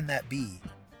who can that be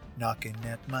knocking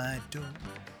at my door?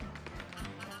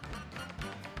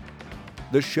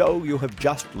 The show you have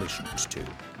just listened to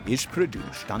is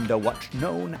produced under what's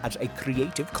known as a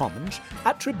Creative Commons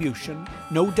Attribution,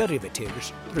 No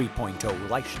Derivatives 3.0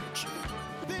 license.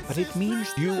 But it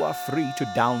means you are free to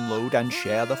download and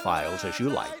share the files as you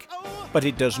like, but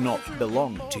it does not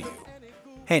belong to you.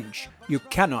 Hence, you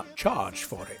cannot charge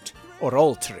for it, or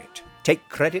alter it, take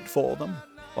credit for them,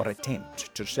 or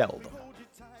attempt to sell them.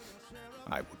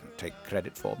 I wouldn't take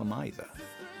credit for them either.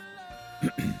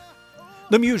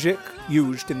 The music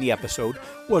used in the episode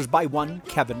was by one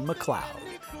Kevin MacLeod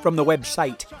from the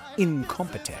website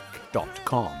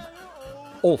incompetech.com,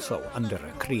 also under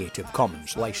a Creative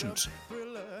Commons license.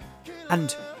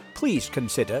 And please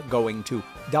consider going to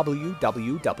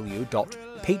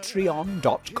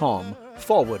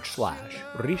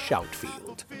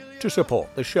www.patreon.com/Rishoutfield to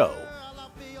support the show,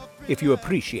 if you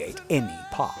appreciate any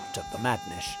part of the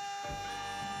madness.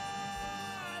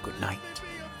 Good night.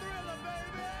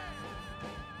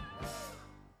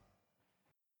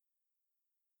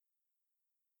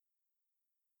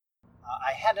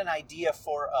 I had an idea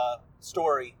for a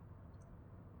story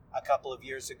a couple of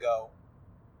years ago,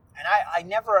 and I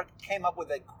never came up with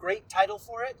a great title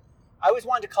for it. I always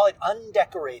wanted to call it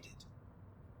Undecorated.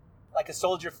 Like a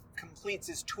soldier completes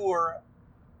his tour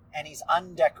and he's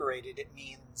undecorated. It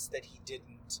means that he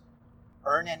didn't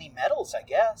earn any medals, I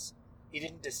guess. He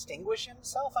didn't distinguish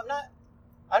himself. I'm not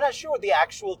sure what the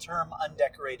actual term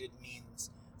undecorated means.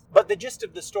 But the gist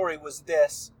of the story was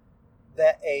this,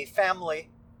 that a family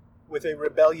with a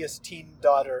rebellious teen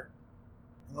daughter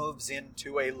moves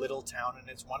into a little town, and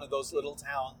it's one of those little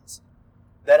towns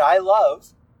that I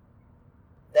love,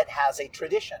 that has a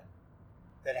tradition,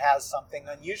 that has something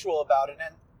unusual about it.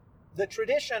 And the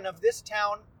tradition of this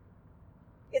town,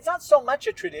 it's not so much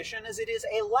a tradition as it is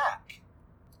a lack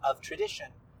of tradition.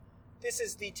 This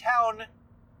is the town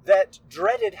that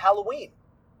dreaded Halloween.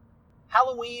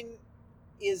 Halloween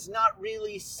is not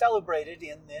really celebrated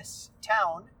in this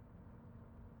town.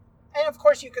 And of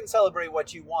course you can celebrate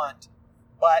what you want,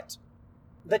 but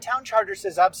the town charter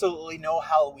says absolutely no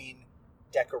Halloween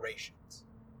decorations.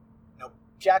 No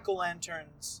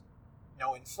jack-o'-lanterns,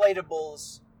 no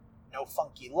inflatables, no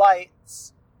funky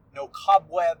lights, no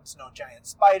cobwebs, no giant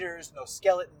spiders, no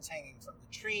skeletons hanging from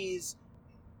the trees.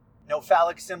 No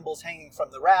phallic symbols hanging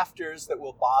from the rafters that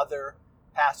will bother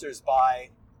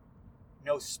passersby.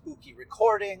 No spooky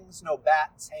recordings, no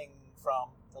bats hanging from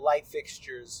the light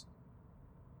fixtures.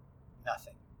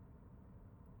 Nothing.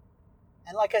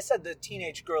 And like I said, the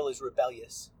teenage girl is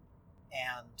rebellious.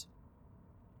 And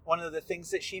one of the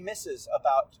things that she misses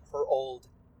about her old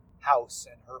house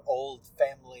and her old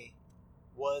family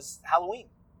was Halloween,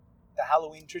 the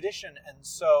Halloween tradition. And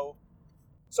so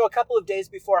a couple of days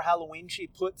before Halloween, she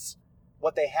puts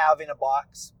what they have in a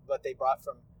box, what they brought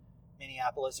from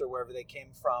Minneapolis or wherever they came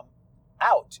from,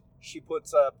 out. She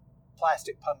puts a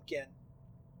plastic pumpkin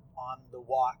on the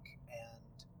walk,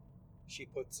 and she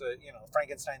puts a,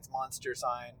 Frankenstein's monster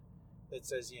sign that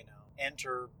says,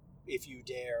 enter if you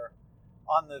dare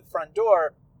on the front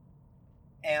door.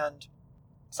 And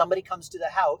somebody comes to the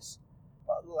house,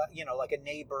 like a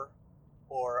neighbor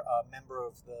or a member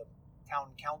of the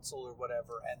town council or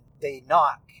whatever, and they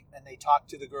knock and they talk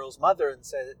to the girl's mother and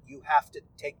say, you have to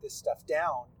take this stuff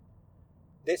down.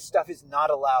 This stuff is not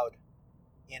allowed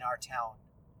in our town.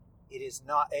 It is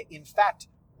not. In fact,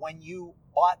 when you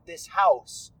bought this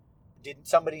house, didn't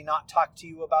somebody not talk to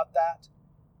you about that?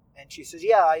 And she says,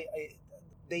 yeah,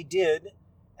 they did.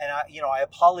 And I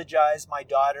apologize. My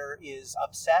daughter is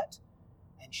upset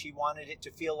and she wanted it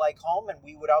to feel like home, and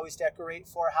we would always decorate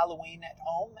for Halloween at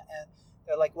home. And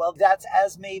they're like, well, that's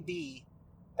as may be,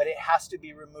 but it has to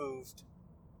be removed.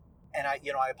 And I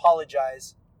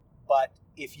apologize, but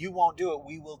if you won't do it,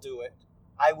 we will do it.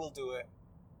 I will do it.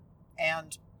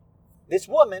 And this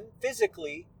woman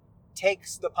physically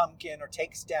takes the pumpkin, or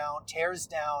tears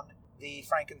down the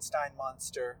Frankenstein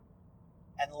monster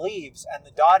and leaves. And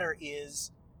the daughter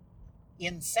is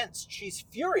incensed. She's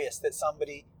furious that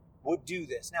somebody would do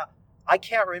this. Now, I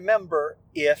can't remember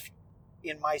if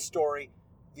in my story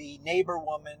the neighbor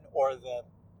woman or the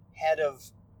head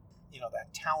of,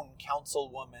 that town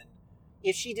council woman,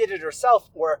 if she did it herself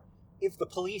or if the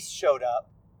police showed up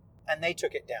and they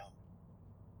took it down.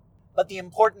 But the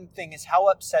important thing is how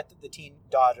upset that the teen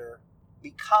daughter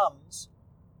becomes,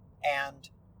 and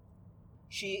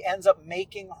she ends up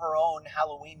making her own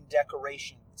Halloween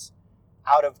decorations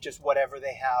out of just whatever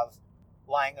they have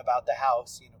lying about the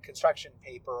house, construction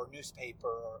paper or newspaper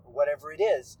or whatever it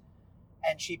is.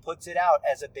 And she puts it out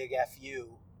as a big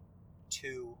FU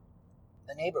to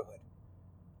the neighborhood,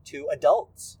 to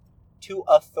adults, to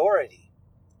authority.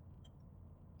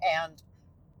 And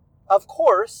of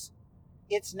course,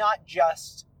 it's not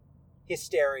just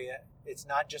hysteria. It's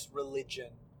not just religion.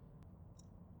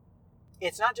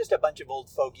 It's not just a bunch of old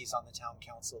fogies on the town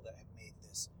council that have made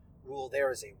this rule.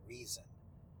 There is a reason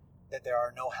that there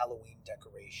are no Halloween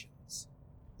decorations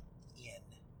in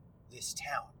this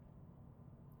town.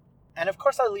 And of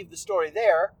course I leave the story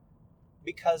there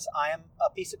because I am a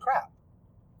piece of crap.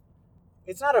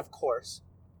 It's not of course.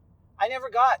 I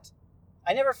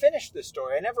never finished the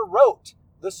story. I never wrote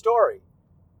the story.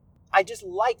 I just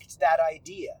liked that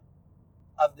idea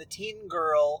of the teen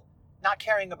girl not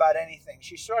caring about anything.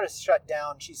 She's sort of shut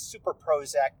down. She's super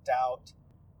Prozac'd out.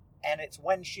 And it's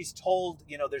when she's told,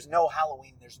 there's no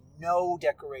Halloween, there's no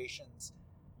decorations,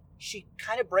 she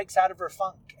kind of breaks out of her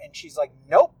funk. And she's like,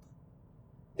 nope,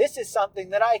 this is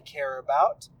something that I care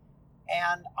about.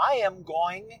 And I am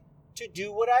going to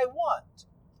do what I want.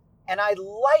 And I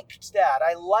liked that.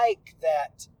 I like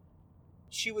that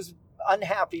she was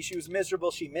unhappy. She was miserable.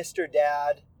 She missed her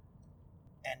dad.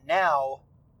 And now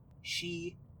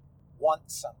she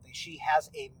wants something. She has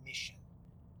a mission.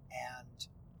 And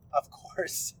of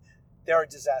course, there are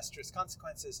disastrous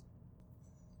consequences.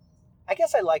 I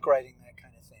guess I like writing that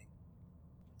kind of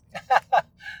thing.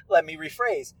 Let me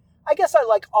rephrase. I guess I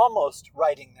like almost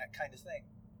writing that kind of thing.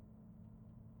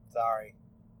 Sorry.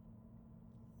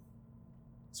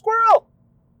 Squirrel!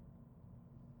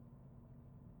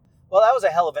 Well, that was a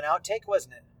hell of an outtake,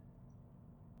 wasn't it?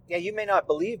 Yeah, you may not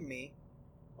believe me,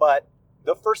 but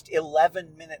the first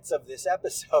 11 minutes of this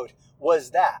episode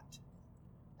was that.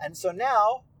 And so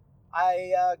now,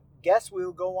 I guess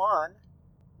we'll go on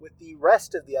with the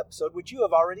rest of the episode, which you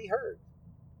have already heard.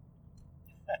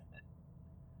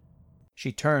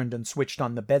 She turned and switched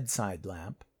on the bedside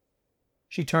lamp.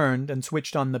 She turned and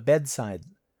switched on the bedside.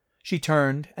 She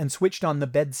turned and switched on the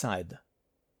bedside.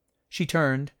 She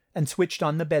turned and switched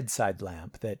on the bedside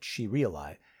lamp that she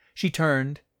realized. She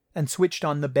turned and switched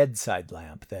on the bedside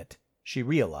lamp that she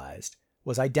realized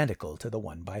was identical to the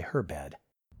one by her bed.